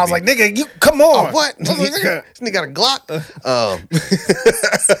 I was like, nigga, you come on. Oh, what? This nigga got a Glock.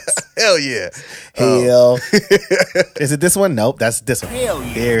 Hell yeah. Hell. Is it this one? Nope, that's this one. Hell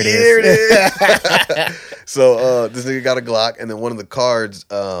yeah. There it is. So this nigga got a Glock, and then one of the cards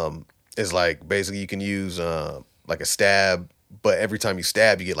is like basically you can use like a stab, but every time you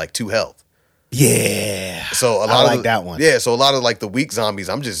stab, you get like 2 health. Yeah. So I like that one. Yeah, so a lot of like the weak zombies,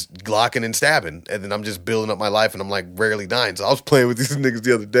 I'm just glocking and stabbing, and then I'm just building up my life, and I'm like rarely dying. So I was playing with these niggas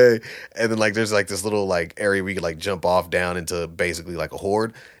the other day, and then like there's like this little like area where you can like jump off down into basically like a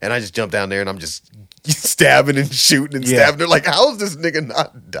horde, and I just jump down there and I'm just stabbing and shooting and stabbing. They're like, how is this nigga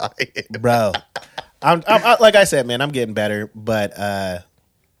not dying, bro? I'm like I said, man, I'm getting better, but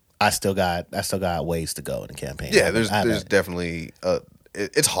I still got ways to go in the campaign. Yeah, there's definitely.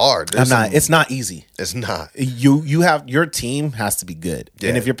 It's hard. It's not easy. It's not. Your team has to be good. Yeah.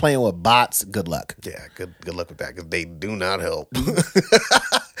 And if you're playing with bots, good luck. Yeah, good luck with that because they do not help.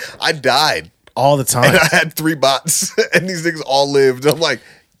 I died all the time. And I had 3 bots and these niggas all lived. I'm like,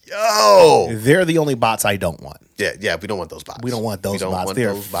 yo. They're the only bots I don't want. Yeah, we don't want those bots. We don't want those bots.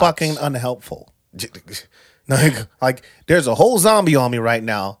 They're fucking unhelpful. Like, there's a whole zombie on me right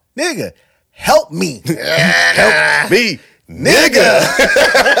now. Nigga, help me. Help me. Nigga.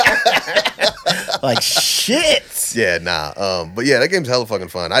 Like shit. Yeah, nah. But yeah, that game's hella fucking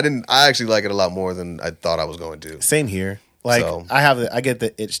fun. I actually like it a lot more than I thought I was going to. Same here. Like I get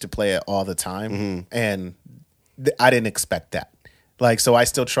the itch to play it all the time, and I didn't expect that. Like, so I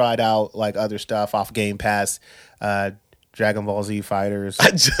still tried out like other stuff off Game Pass, Dragon Ball Z Fighters.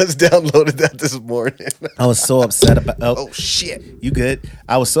 I just downloaded that this morning. I was so upset about. Oh shit, you good?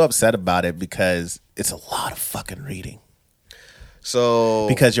 I was so upset about it because it's a lot of fucking reading. So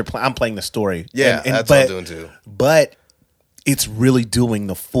because I'm playing the story, yeah, that's what I'm doing too. But it's really doing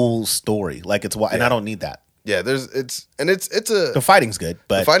the full story, like and I don't need that. Yeah, the fighting's good,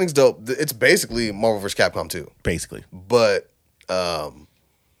 but the fighting's dope. It's basically Marvel vs. Capcom 2, basically. But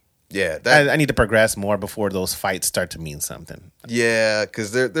yeah, I need to progress more before those fights start to mean something. Yeah,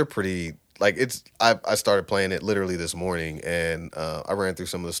 because they're pretty. Like I started playing it literally this morning, and I ran through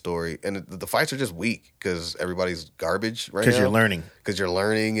some of the story, and the fights are just weak because everybody's garbage right now. Because you're learning. Because you're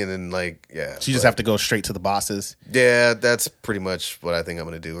learning, and then like so you just have to go straight to the bosses. Yeah, that's pretty much what I think I'm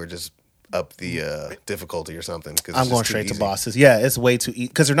going to do, or just up the difficulty or something. Cause I'm going straight to bosses. Yeah, it's way too easy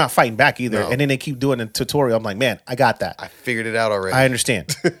because they're not fighting back either, and then they keep doing a tutorial. I'm like, man, I got that. I figured it out already. I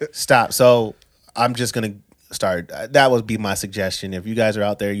understand. Stop. So I'm just gonna start. That would be my suggestion. If you guys are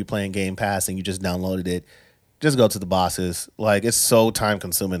out there, you playing Game Pass and you just downloaded it, just go to the bosses. Like, it's so time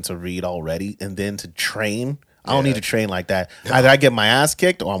consuming to read already, and then to train. I don't need to train like that. Either I get my ass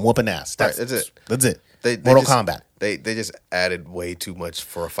kicked or I'm whooping ass. That's it. That's it. Mortal Kombat. They just added way too much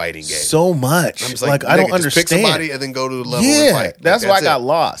for a fighting game. So much. I'm just like I don't understand. Pick somebody and then go to the level and fight. That's why I got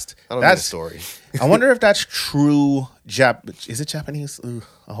lost. I don't know the story. I wonder if that's true. Is it Japanese? Ooh,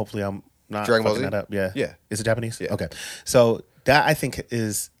 hopefully I'm not fucking that up. Yeah. Is it Japanese? Yeah. Okay. So that I think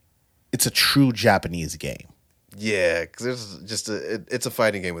it's a true Japanese game. Yeah, because there's just it's a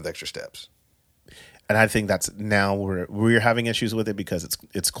fighting game with extra steps. And I think that's now we're having issues with it because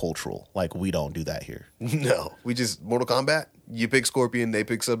it's cultural. Like, we don't do that here. No, we just Mortal Kombat. You pick Scorpion, they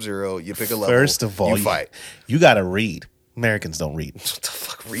pick Sub-Zero. You pick a level. First of all, you fight. You got to read. Americans don't read. What the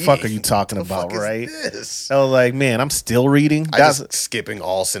fuck? Fuck are you talking about, right? This? I was like, man, I'm still reading. I just skipping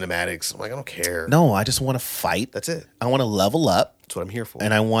all cinematics. I'm like, I don't care. No, I just want to fight. That's it. I want to level up. That's what I'm here for.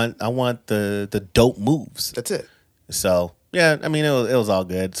 And I want the dope moves. That's it. So yeah, I mean, it was all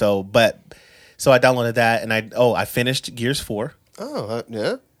good. So I downloaded that and I finished Gears 4. Oh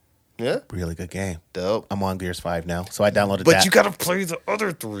yeah. Yeah. Really good game. Dope. I'm on Gears 5 now. So I downloaded that. But you gotta play the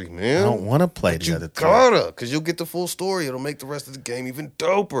other 3, man. I don't want to play the other 3. You gotta, because you'll get the full story. It'll make the rest of the game even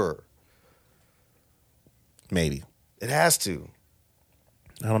doper. Maybe. It has to.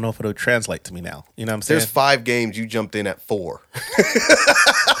 I don't know if it'll translate to me now. You know what I'm saying? There's 5 games. You jumped in at 4.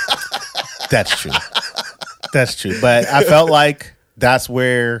 That's true. That's true. But I felt like that's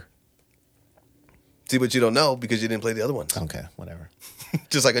where... See, but you don't know because you didn't play the other ones. Okay, whatever.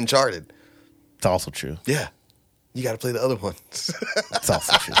 Just like Uncharted. It's also true. Yeah. You got to play the other ones. It's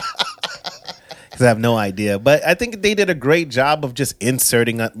also true. Because I have no idea. But I think they did a great job of just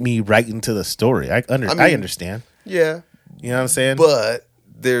inserting me right into the story. I understand. Yeah. You know what I'm saying? But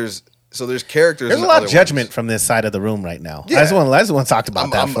there's characters. There's a lot of judgment from this side of the room right now. Yeah. I just want to talk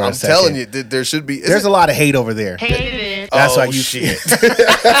about that for a second. I'm telling you, there should be. There's a lot of hate over there. That's why you shit.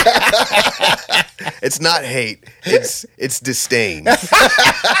 It's not hate. It's disdain. Because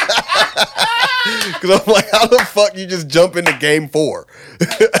I'm like, how the fuck you just jump into game 4?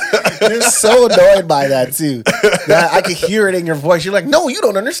 You're so annoyed by that too. I can hear it in your voice. You're like, no, you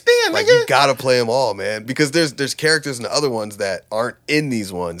don't understand. Like, you gotta play them all, man. Because there's characters in the other ones that aren't in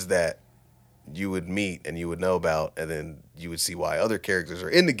these ones that you would meet and you would know about, and then you would see why other characters are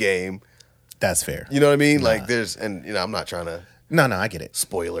in the game. That's fair. You know what I mean? Like, I'm not trying to. No, I get it.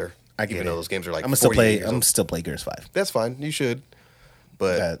 Spoiler. I get even it. though those games are like, I'm still play Gears 5. That's fine. You should.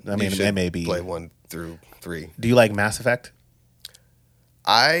 But I mean, it may be play 1 through 3. Do you like Mass Effect?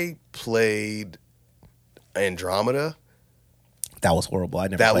 I played Andromeda. That was horrible. I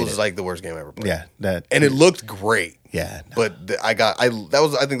never. That played was it. like the worst game I ever played. Yeah, and it looked great. Yeah, no. But that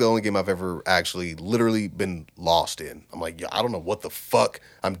was I think the only game I've ever actually literally been lost in. I'm like, I don't know what the fuck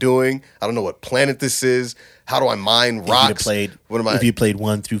I'm doing. I don't know what planet this is. How do I mine rocks? If you played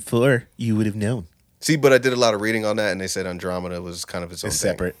 1 through 4, you would have known. See, but I did a lot of reading on that, and they said Andromeda was kind of its own thing.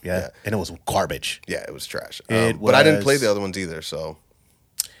 Separate, yeah, and it was garbage. Yeah, it was trash. But I didn't play the other ones either, so.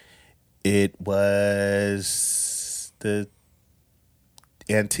 It was the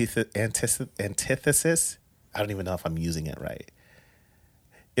antithesis. I don't even know if I'm using it right.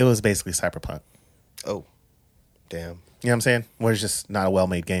 It was basically Cyberpunk. Oh, damn. You know what I'm saying? Where it's just not a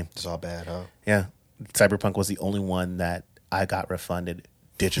well-made game. It's all bad, huh? Yeah. Cyberpunk was the only one that I got refunded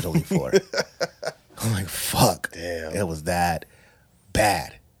digitally for. I'm like, fuck. Damn. It was that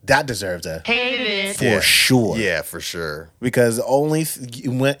bad. That deserves a for sure. Yeah, for sure. Because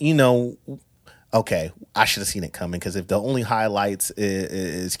okay, I should have seen it coming, because if the only highlights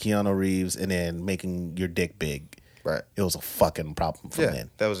is Keanu Reeves and then making your dick big, right, it was a fucking problem from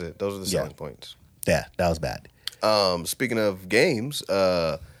then. That was it. Those are the selling points. Yeah, that was bad. Speaking of games,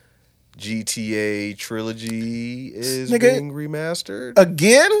 GTA Trilogy is being remastered.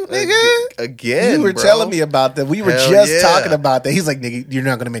 Again, nigga? Again, you were bro. telling me about that. We were talking about that. He's like, nigga, you're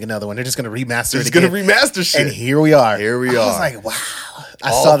not going to make another one. They're just going to remaster it again. He's going to remaster shit. And here we are. I was like, wow. I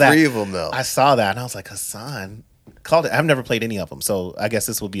saw that. All 3 of them, though. I saw that, and I was like, Hassan called it. I've never played any of them, so I guess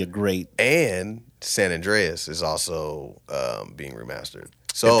this will be a great. And San Andreas is also being remastered.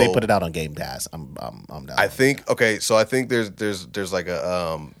 So if they put it out on Game Pass, I'm down. I think there's like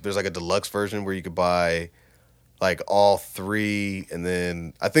a deluxe version where you could buy like all 3, and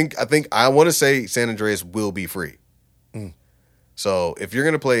then I think I want to say San Andreas will be free. So if you're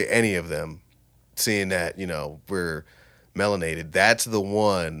gonna play any of them, seeing that we're melanated, that's the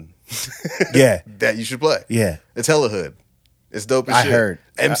one. That you should play. Yeah, it's hella hood. It's dope as shit. I heard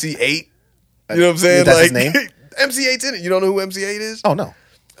MC8. You know what I'm saying? That's his name? MC8's in it. You don't know who MC8 is? Oh no.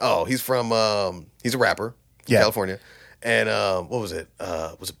 Oh, he's from he's a rapper from California. And what was it?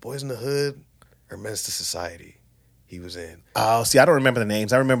 Was it Boys in the Hood or Menace to Society? He was in. Oh, see, I don't remember the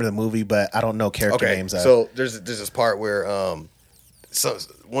names. I remember the movie, but I don't know character names. So there's this part where one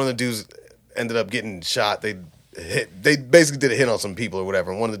of the dudes ended up getting shot. They basically did a hit on some people or whatever,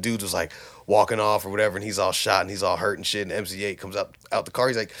 and one of the dudes was like walking off or whatever, and he's all shot and he's all hurt and shit, and MC8 comes out the car.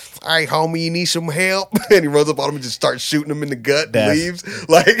 He's like, all right, homie, you need some help? And he runs up on him and just starts shooting him in the gut and leaves.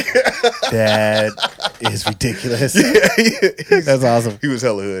 Like, that is ridiculous. That's awesome. He was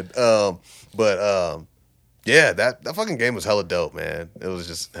hella hood. Yeah, that fucking game was hella dope, man. It was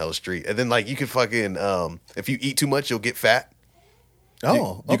just hella street. And then like you could fucking if you eat too much, you'll get fat.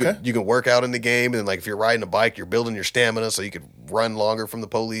 Oh, You okay. you can work out in the game, and like if you're riding a bike, you're building your stamina so you could run longer from the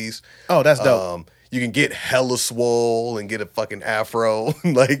police. Oh, that's dope. You can get hella swole and get a fucking afro.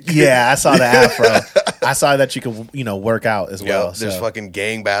 Like Yeah, I saw the afro. I saw that you could, work out as well. there's so. fucking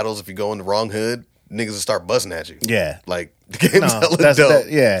gang battles. If you go in the wrong hood, niggas will start buzzing at you. Yeah. Like the game's hella that's- dope.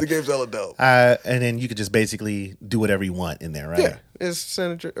 yeah. The game's hella dope. And then you could just basically do whatever you want in there, right? Yeah, it's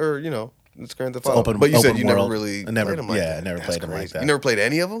Senator, or it's Grand Theft It's Auto. But you said open you never world. really I never- played them like yeah, that. I never That's played them like crazy. that. You never played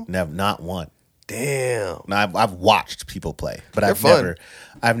any of them? Never, not one. Damn. No, I've watched people play, but They're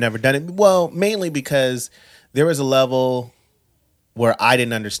I've never done it. Well, mainly because there was a level where I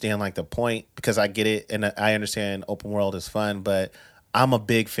didn't understand like the point, because I get it and I understand open world is fun, but I'm a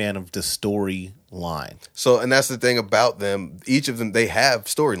big fan of the storyline. So, and that's the thing about them. Each of them, they have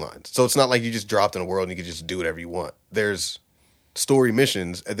storylines. So it's not like you just dropped in a world and you can just do whatever you want. There's story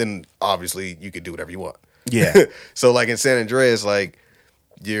missions, and then obviously you could do whatever you want. Yeah. So like in San Andreas, like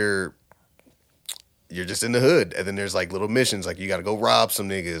you're just in the hood, and then there's like little missions, like you got to go rob some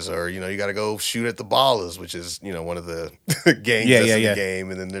niggas, or you got to go shoot at the ballers, which is one of the gangs that's in the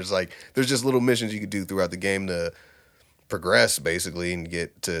game. And then there's just little missions you could do throughout the game to progress basically and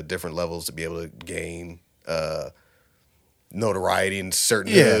get to different levels to be able to gain notoriety in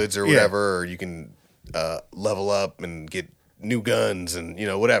certain hoods or whatever, or you can level up and get new guns and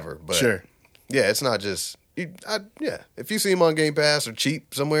whatever. But Sure. yeah, it's not just if you see them on Game Pass or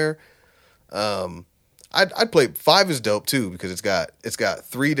cheap somewhere, I'd play. 5 is dope too, because it's got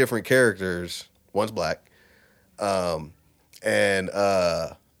 3 different characters. One's black, and they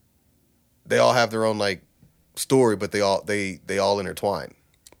all have their own like story, but they all intertwine.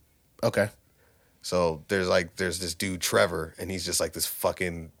 Okay. So there's this dude Trevor, and he's just like this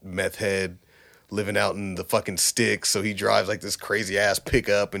fucking meth head living out in the fucking sticks. So he drives like this crazy ass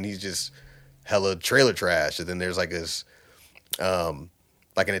pickup, and he's just hella trailer trash. And then there's like this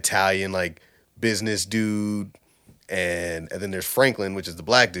like an Italian like business dude, and then there's Franklin, which is the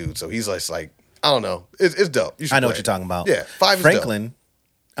black dude. So he's like I don't know. It's dope. You should I know play what you're it. talking about. Yeah, 5 is Franklin.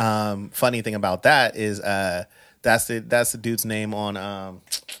 Funny thing about that is that's the dude's name on oh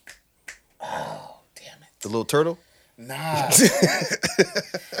damn it. The little turtle. Nah.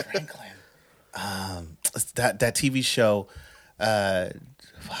 Franklin. It's that TV show.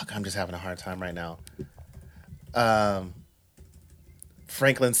 Fuck, I'm just having a hard time right now.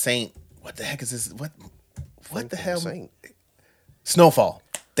 Franklin Saint. What the heck is this? What the hell? Saint. Snowfall.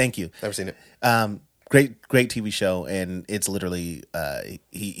 Thank you. Never seen it. Great TV show, and it's literally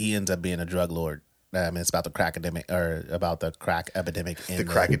he ends up being a drug lord. It's about the crack epidemic, in The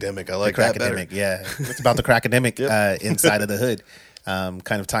crackademic. I like the that better. crackademic. Yeah, it's about the crackademic inside of the hood,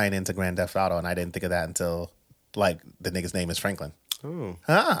 kind of tying into Grand Theft Auto, and I didn't think of that until like the nigga's name is Franklin.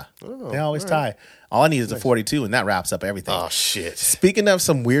 They always tie. All I need is a 42, and that wraps up everything. Oh shit. Speaking of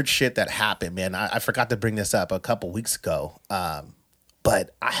some weird shit that happened, man, I forgot to bring this up a couple weeks ago.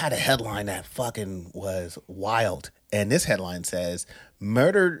 But I had a headline that fucking was wild. And this headline says,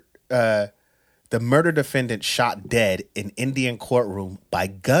 the murder defendant shot dead in Indian courtroom by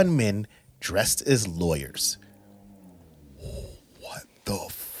gunmen dressed as lawyers. What the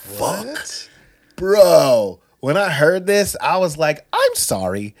fuck? What? Bro, when I heard this, I was like, I'm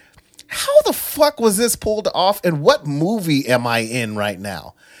sorry. How the fuck was this pulled off? And what movie am I in right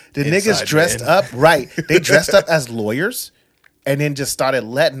now? The niggas dressed up, right. They dressed up as lawyers and then just started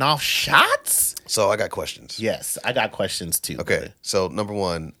letting off shots? So I got questions. Yes, I got questions too. Okay. Brother. So number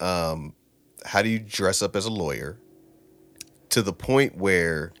one, how do you dress up as a lawyer to the point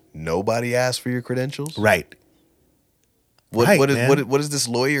where nobody asks for your credentials? Right. What is this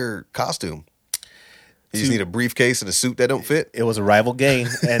lawyer costume? You just need a briefcase and a suit that don't fit? It was a rival gang.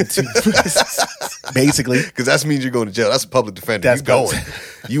 And basically. Because that means you're going to jail. That's a public defender. That's You're going.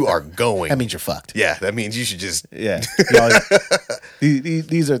 You are going. That means you're fucked. Yeah, that means you should just... Yeah.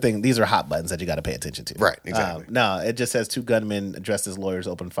 These are hot buttons that you got to pay attention to. Right, exactly. No, it just says 2 gunmen dressed as lawyers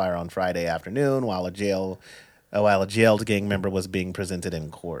opened fire on Friday afternoon while a jailed gang member was being presented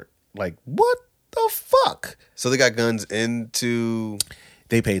in court. Like, what the fuck? So they got guns into...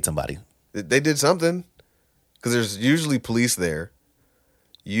 They paid somebody. They did something. Because there's usually police there.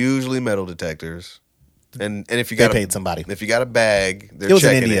 Usually metal detectors. And if you got paid somebody. If you got a bag, they're It was in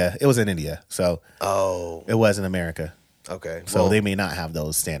checking India. It was in India. So it was in America. Okay. So they may not have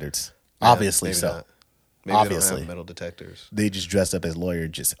those standards. Obviously maybe so. not. Maybe Obviously. they don't have metal detectors. They just dressed up as lawyers,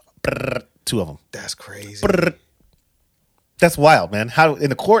 just 2 of them. That's crazy. That's wild, man. How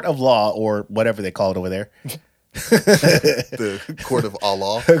in the court of law or whatever they call it over there, The court of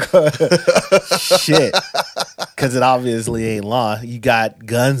Allah. Shit. Because it obviously ain't law. You got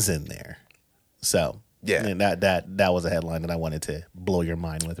guns in there. So, yeah. And that was a headline that I wanted to blow your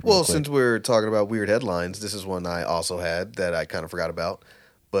mind with. Well, since we're talking about weird headlines, this is one I also had that I kind of forgot about.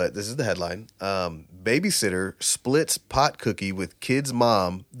 But this is the headline. Babysitter splits pot cookie with kid's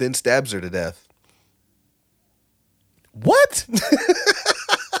mom, then stabs her to death. What?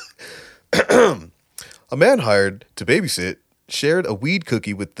 A man hired to babysit shared a weed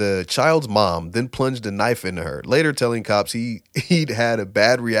cookie with the child's mom, then plunged a knife into her, later telling cops he'd had a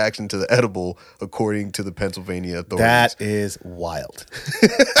bad reaction to the edible, according to the Pennsylvania authorities. That is wild.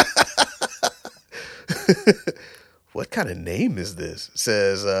 What kind of name is this? It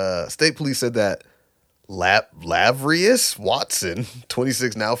says state police said that Lavrius Watson,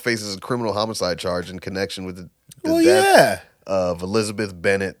 26, now faces a criminal homicide charge in connection with the death of Elizabeth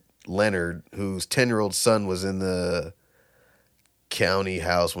Bennett Leonard, whose 10-year-old son was in the county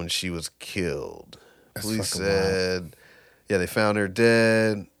house when she was killed. Police said, they found her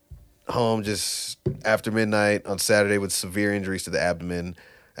dead home just after midnight on Saturday with severe injuries to the abdomen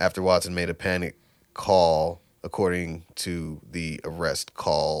after Watson made a panic call, according to the arrest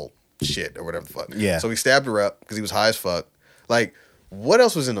call shit or whatever the fuck. Yeah. So he stabbed her up because he was high as fuck. Like, what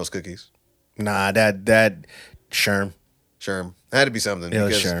else was in those cookies? Nah, that Sherm. Sherm. It had to be something. It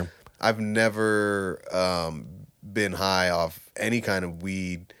was Sherm. I've never been high off any kind of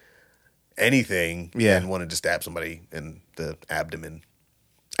weed, anything, and wanted to stab somebody in the abdomen.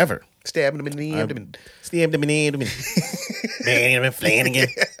 Ever. Stab him in the abdomen. Stab him in the abdomen. Benjamin Flanagan.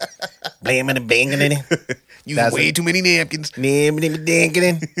 Blaming and banging in it. Using way too many napkins. That's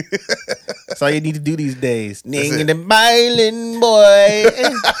all you need to do these days. Ning and biling, boy.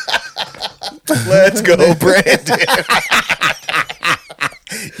 Let's go, Brandon.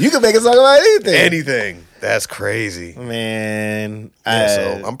 You can make a song about anything. Anything. That's crazy. Man.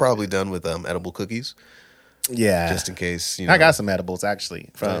 So I'm probably done with edible cookies. Yeah. Just in case. I got some edibles, actually,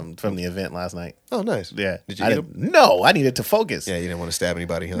 from the event last night. Oh, nice. Yeah. Did you eat them? No, I needed to focus. Yeah, you didn't want to stab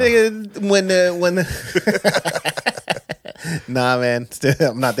anybody, huh? Nigga, when the nah, man. Still,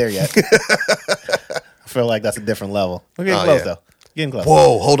 I'm not there yet. I feel like that's a different level. We're getting close, though. Getting close.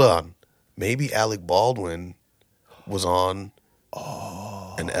 Whoa, hold on. Maybe Alec Baldwin was on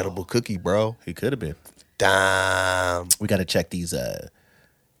an edible cookie, bro. He could have been. Damn. We got to check these, if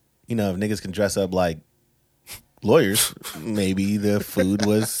niggas can dress up like lawyers, maybe the food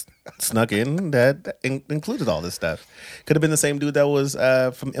was snuck in that included all this stuff. Could have been the same dude that was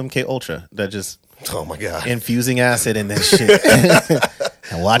from MK Ultra that just my god, infusing acid in that shit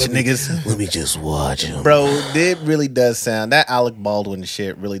and watching niggas. Let me just watch him, bro. It really does sound, that Alec Baldwin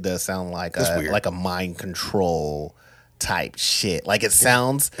shit really does sound like a mind control type shit. Like it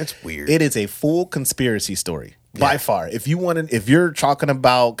sounds. It's weird. It is a full conspiracy story. By far. If you're talking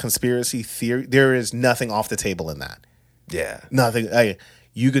about conspiracy theory, there is nothing off the table in that. Yeah. Nothing.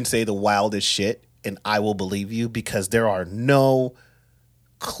 You can say the wildest shit and I will believe you because there are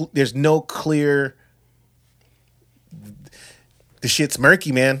there's no clear, the shit's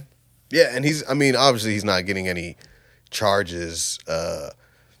murky, man. Yeah. And obviously he's not getting any charges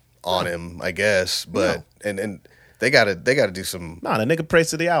on him, I guess, but, and they gotta do some. Nah, the nigga prays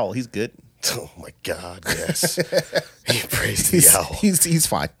to the owl. He's good. Oh my God! Yes, he praised the owl. He's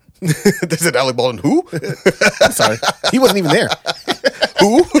fine. They said Alec Baldwin. Who? I'm sorry, he wasn't even there.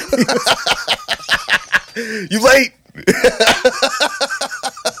 Who? You late?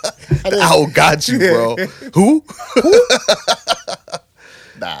 The owl got you, bro. Who?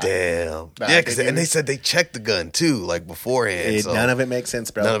 Nah. Damn. Yeah, because they said they checked the gun too, like beforehand. None of it makes sense,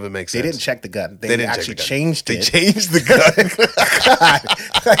 bro. None of it makes sense. They didn't check the gun. They didn't actually check the gun. changed it. They changed the gun.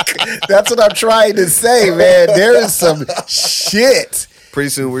 God, that's what I'm trying to say, man. There is some shit. Pretty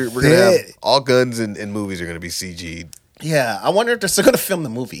soon we're gonna have all guns in movies are gonna be CG'd. Yeah, I wonder if they're still gonna film the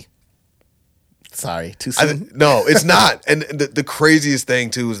movie. Sorry, too soon. No, it's not. And the craziest thing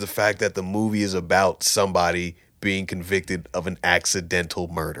too is the fact that the movie is about somebody being convicted of an accidental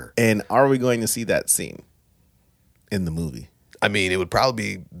murder. And are we going to see that scene in the movie? It would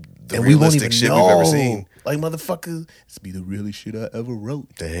probably be the and realistic shit we've ever seen. Like, motherfucker, this be the realest shit I ever wrote.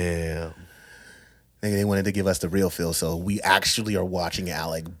 Damn. They wanted to give us the real feel, so we actually are watching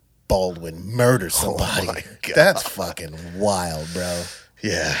Alec Baldwin murder somebody. Oh my God. That's fucking wild, bro.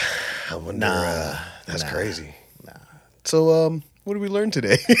 Yeah. I wonder. That's crazy. Nah. So, what did we learn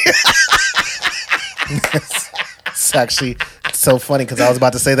today? It's actually so funny because I was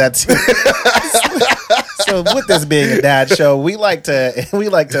about to say that too. So with this being a dad show, we like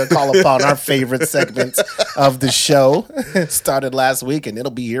to call upon our favorite segments of the show. It started last week and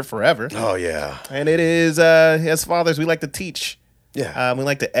it'll be here forever. Oh yeah. And it is as fathers, we like to teach. Yeah. We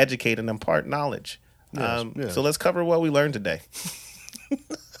like to educate and impart knowledge. Yes. So let's cover what we learned today.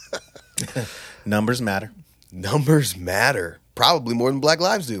 Numbers matter. Numbers matter. Probably more than Black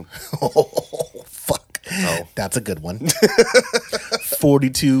lives do. Oh, fuck. Oh. That's a good one.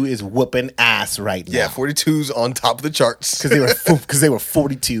 42 is whooping ass right now. Yeah, 42's on top of the charts. Because they were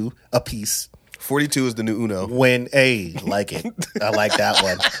 42 apiece. 42 is the new Uno. Like it. I like that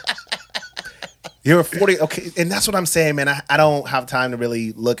one. You're 40. Okay. And that's what I'm saying, man. I don't have time to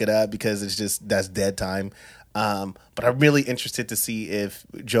really look it up because that's dead time. But I'm really interested to see if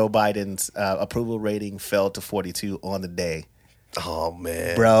Joe Biden's approval rating fell to 42 on the day. Oh,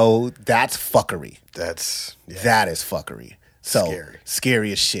 man. Bro, that's fuckery. Yeah. That is fuckery. So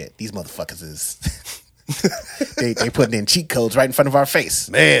Scary as shit. These motherfuckers is they putting in cheat codes right in front of our face.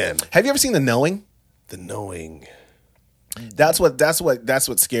 Man. Have you ever seen The Knowing? The Knowing. That's what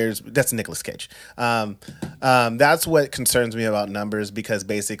scares. That's Nicolas Cage. That's what concerns me about numbers because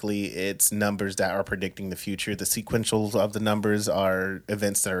basically it's numbers that are predicting the future. The sequentials of the numbers are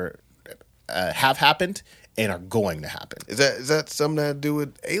events that are have happened and are going to happen. Is that something that to do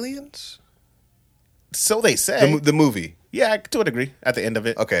with aliens? So they say. The movie. Yeah, to a degree. At the end of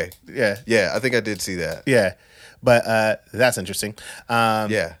it. Okay. Yeah. Yeah, I think I did see that. Yeah, but that's interesting.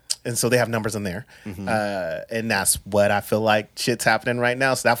 Yeah. And so they have numbers in there, and that's what I feel like shit's happening right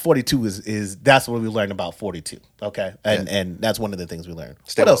now. So that 42 is that's what we learned about 42. Okay, and that's one of the things we learned.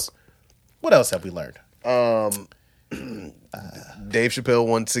 Stay what else? What else have we learned? Dave Chappelle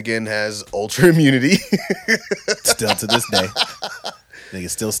once again has ultra immunity. Still to this day,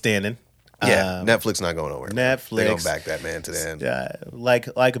 nigga's still standing. Yeah, Netflix not going nowhere. Netflix, they're gonna back that man to the end.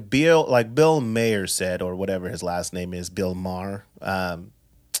 Like Bill Mayer said, or whatever his last name is, Bill Maher.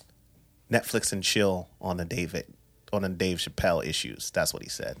 Netflix and chill on the Dave Chappelle issues. That's what he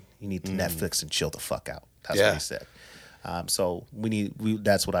said. You need to Netflix and chill the fuck out. That's what he said. So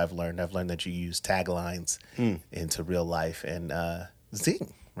that's what I've learned. I've learned that you use taglines into real life and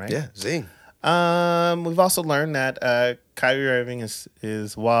zing, right? Yeah, zing. We've also learned that Kyrie Irving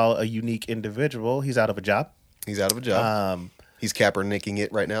is while a unique individual, he's out of a job. He's out of a job. He's Kaepernicking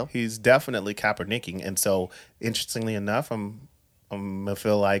it right now. He's definitely Kaepernicking, and so interestingly enough, I'm gonna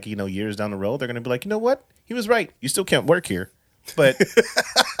feel like years down the road they're gonna be like, you know what, he was right. You still can't work here, but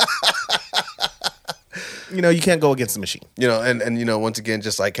you can't go against the machine. And once again,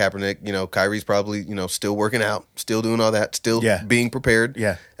 just like Kaepernick, Kyrie's probably still working out, still doing all that, still being prepared.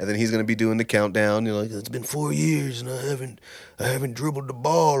 Yeah, and then he's gonna be doing the countdown. It's been 4 years and I haven't dribbled the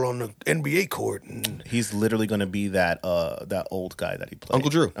ball on the NBA court. And he's literally gonna be that old guy that he played, Uncle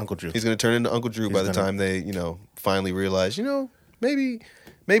Drew. Uncle Drew. He's gonna turn into Uncle Drew by the time they finally realize maybe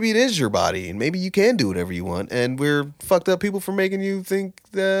it is your body and maybe you can do whatever you want, and we're fucked up people for making you think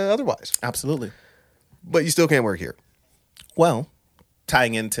otherwise. Absolutely. But you still can't work here. Well,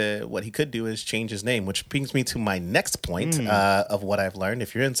 tying into what he could do is change his name, which brings me to my next point of what I've learned.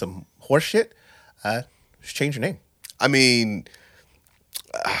 If you're in some horse shit, just change your name. I mean,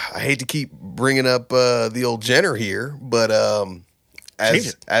 I hate to keep bringing up the old Jenner here, but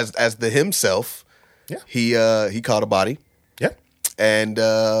as the himself, he caught a body. Yeah. And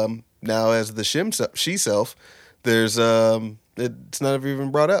now as the she-self, there's it's not even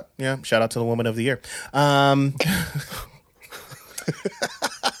brought up. Yeah. Shout out to the Woman of the Year.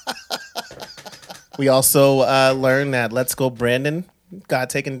 We also learned that Let's Go Brandon got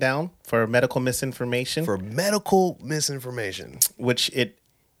taken down for medical misinformation. Which it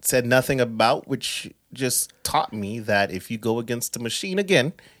said nothing about, which just taught me that if you go against the machine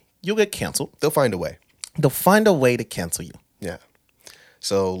again, you'll get canceled. They'll find a way. They'll find a way to cancel you. Yeah.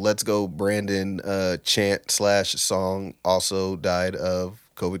 So Let's Go Brandon chant/song also died of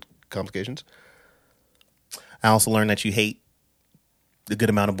COVID complications. I also learned that you hate a good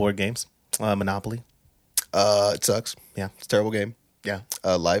amount of board games. Monopoly. It sucks. Yeah. It's a terrible game. Yeah.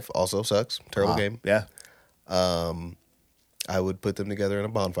 Life also sucks. Terrible game. Yeah. I would put them together in a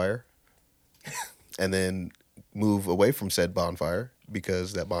bonfire and then move away from said bonfire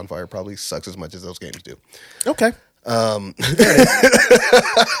because that bonfire probably sucks as much as those games do. Okay. I've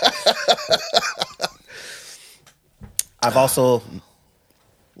also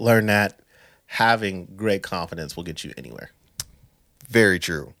learned that having great confidence will get you anywhere. Very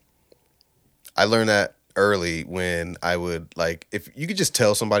true. I learned that early when I would if you could just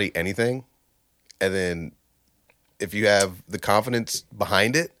tell somebody anything and then if you have the confidence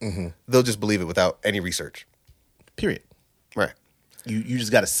behind it, they'll just believe it without any research. Period. Right. You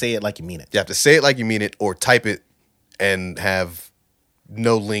just got to say it like you mean it. You have to say it like you mean it, or type it and have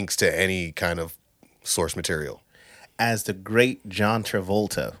no links to any kind of source material. As the great John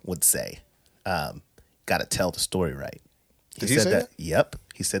Travolta would say, got to tell the story right. Did he say that? Yep.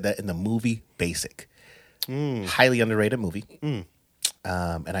 He said that in the movie Basic. Highly underrated movie. And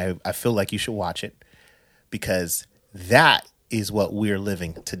I feel like you should watch it because that is what we're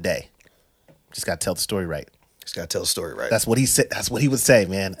living today. Just got to tell the story right. Just got to tell the story right. That's what he said. That's what he would say,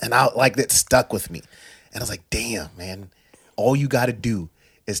 man. And that stuck with me. And I was like, damn, man, all you got to do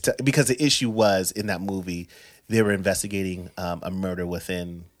is because the issue was in that movie, they were investigating a murder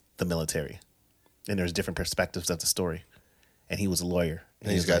within the military. And there's different perspectives of the story. And he was a lawyer.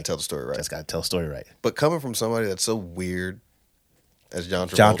 And he's got to tell the story right. Just got to tell the story right. But coming from somebody that's so weird as John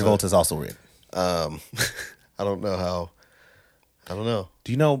Travolta. John Travolta is also weird. I don't know.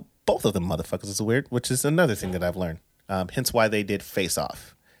 Do you know both of them motherfuckers is weird, which is another thing that I've learned. Hence why they did Face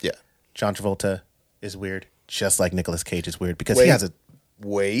Off. Yeah. John Travolta is weird, just like Nicolas Cage is weird because Wait. he has a...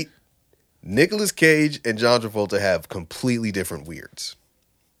 Wait. Nicolas Cage and John Travolta have completely different weirds.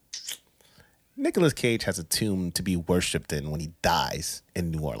 Nicolas Cage has a tomb to be worshipped in when he dies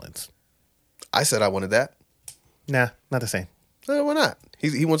in New Orleans. I said I wanted that. Nah, not the same. Why not?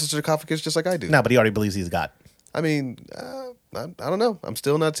 He wants a sarcophagus just like I do. No, but he already believes he's God. I mean, I don't know. I'm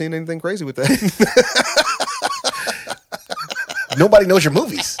still not seeing anything crazy with that. Nobody knows your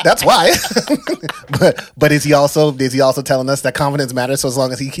movies. That's why. but is he also telling us that confidence matters? So as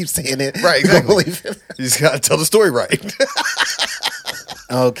long as he keeps saying it, right? Exactly. Don't believe it. You just gotta tell the story right.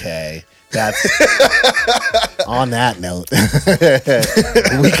 Okay, that's on that note.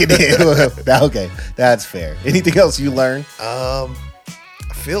 We can end. Okay, that's fair. Anything else you learned? I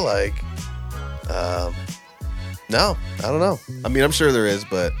feel like, no, I don't know. I mean, I'm sure there is,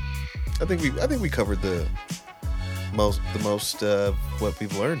 but I think we covered the most what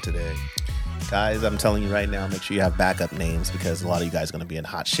we've learned today. Guys, I'm telling you right now, make sure you have backup names because a lot of you guys are going to be in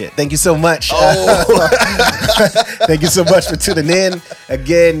hot shit. Thank you so much. Thank you so much for tuning in.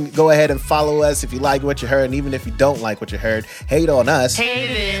 Again, go ahead and follow us if you like what you heard. And even if you don't like what you heard, hate on us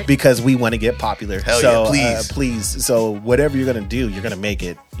because we want to get popular. Hell so, yeah, please. So whatever you're going to do, you're going to make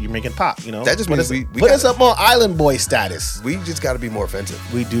it. You're making pop, you know? That just means put us up on Island Boy status. We just got to be more offensive.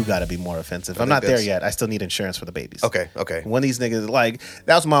 We do got to be more offensive. I'm not there yet. I still need insurance for the babies. Okay. One of these niggas, like,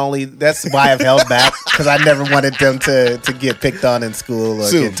 that's why I've held back because I never wanted them to get picked on in school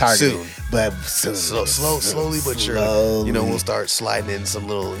or get targeted. Soon. But soon. Slowly but surely. You know, we'll start sliding in some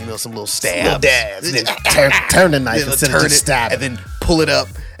little stabs. Little dabs. And then turn the knife instead of just stab and then pull it up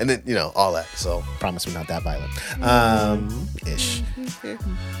and then, all that. So promise we're not that violent. Ish.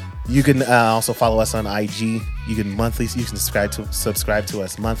 You can also follow us on IG. You can subscribe to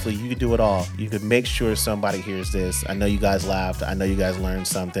us monthly. You can do it all. You can make sure somebody hears this. I know you guys laughed. I know you guys learned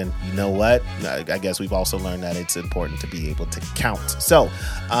something. You know what? I guess we've also learned that it's important to be able to count. So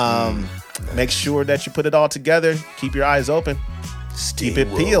make sure that you put it all together. Keep your eyes open. Keep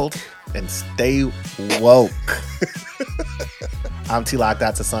it peeled. And stay woke. I'm T-Lock.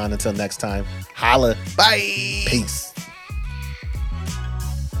 That's Hassan. Until next time. Holla. Bye. Peace.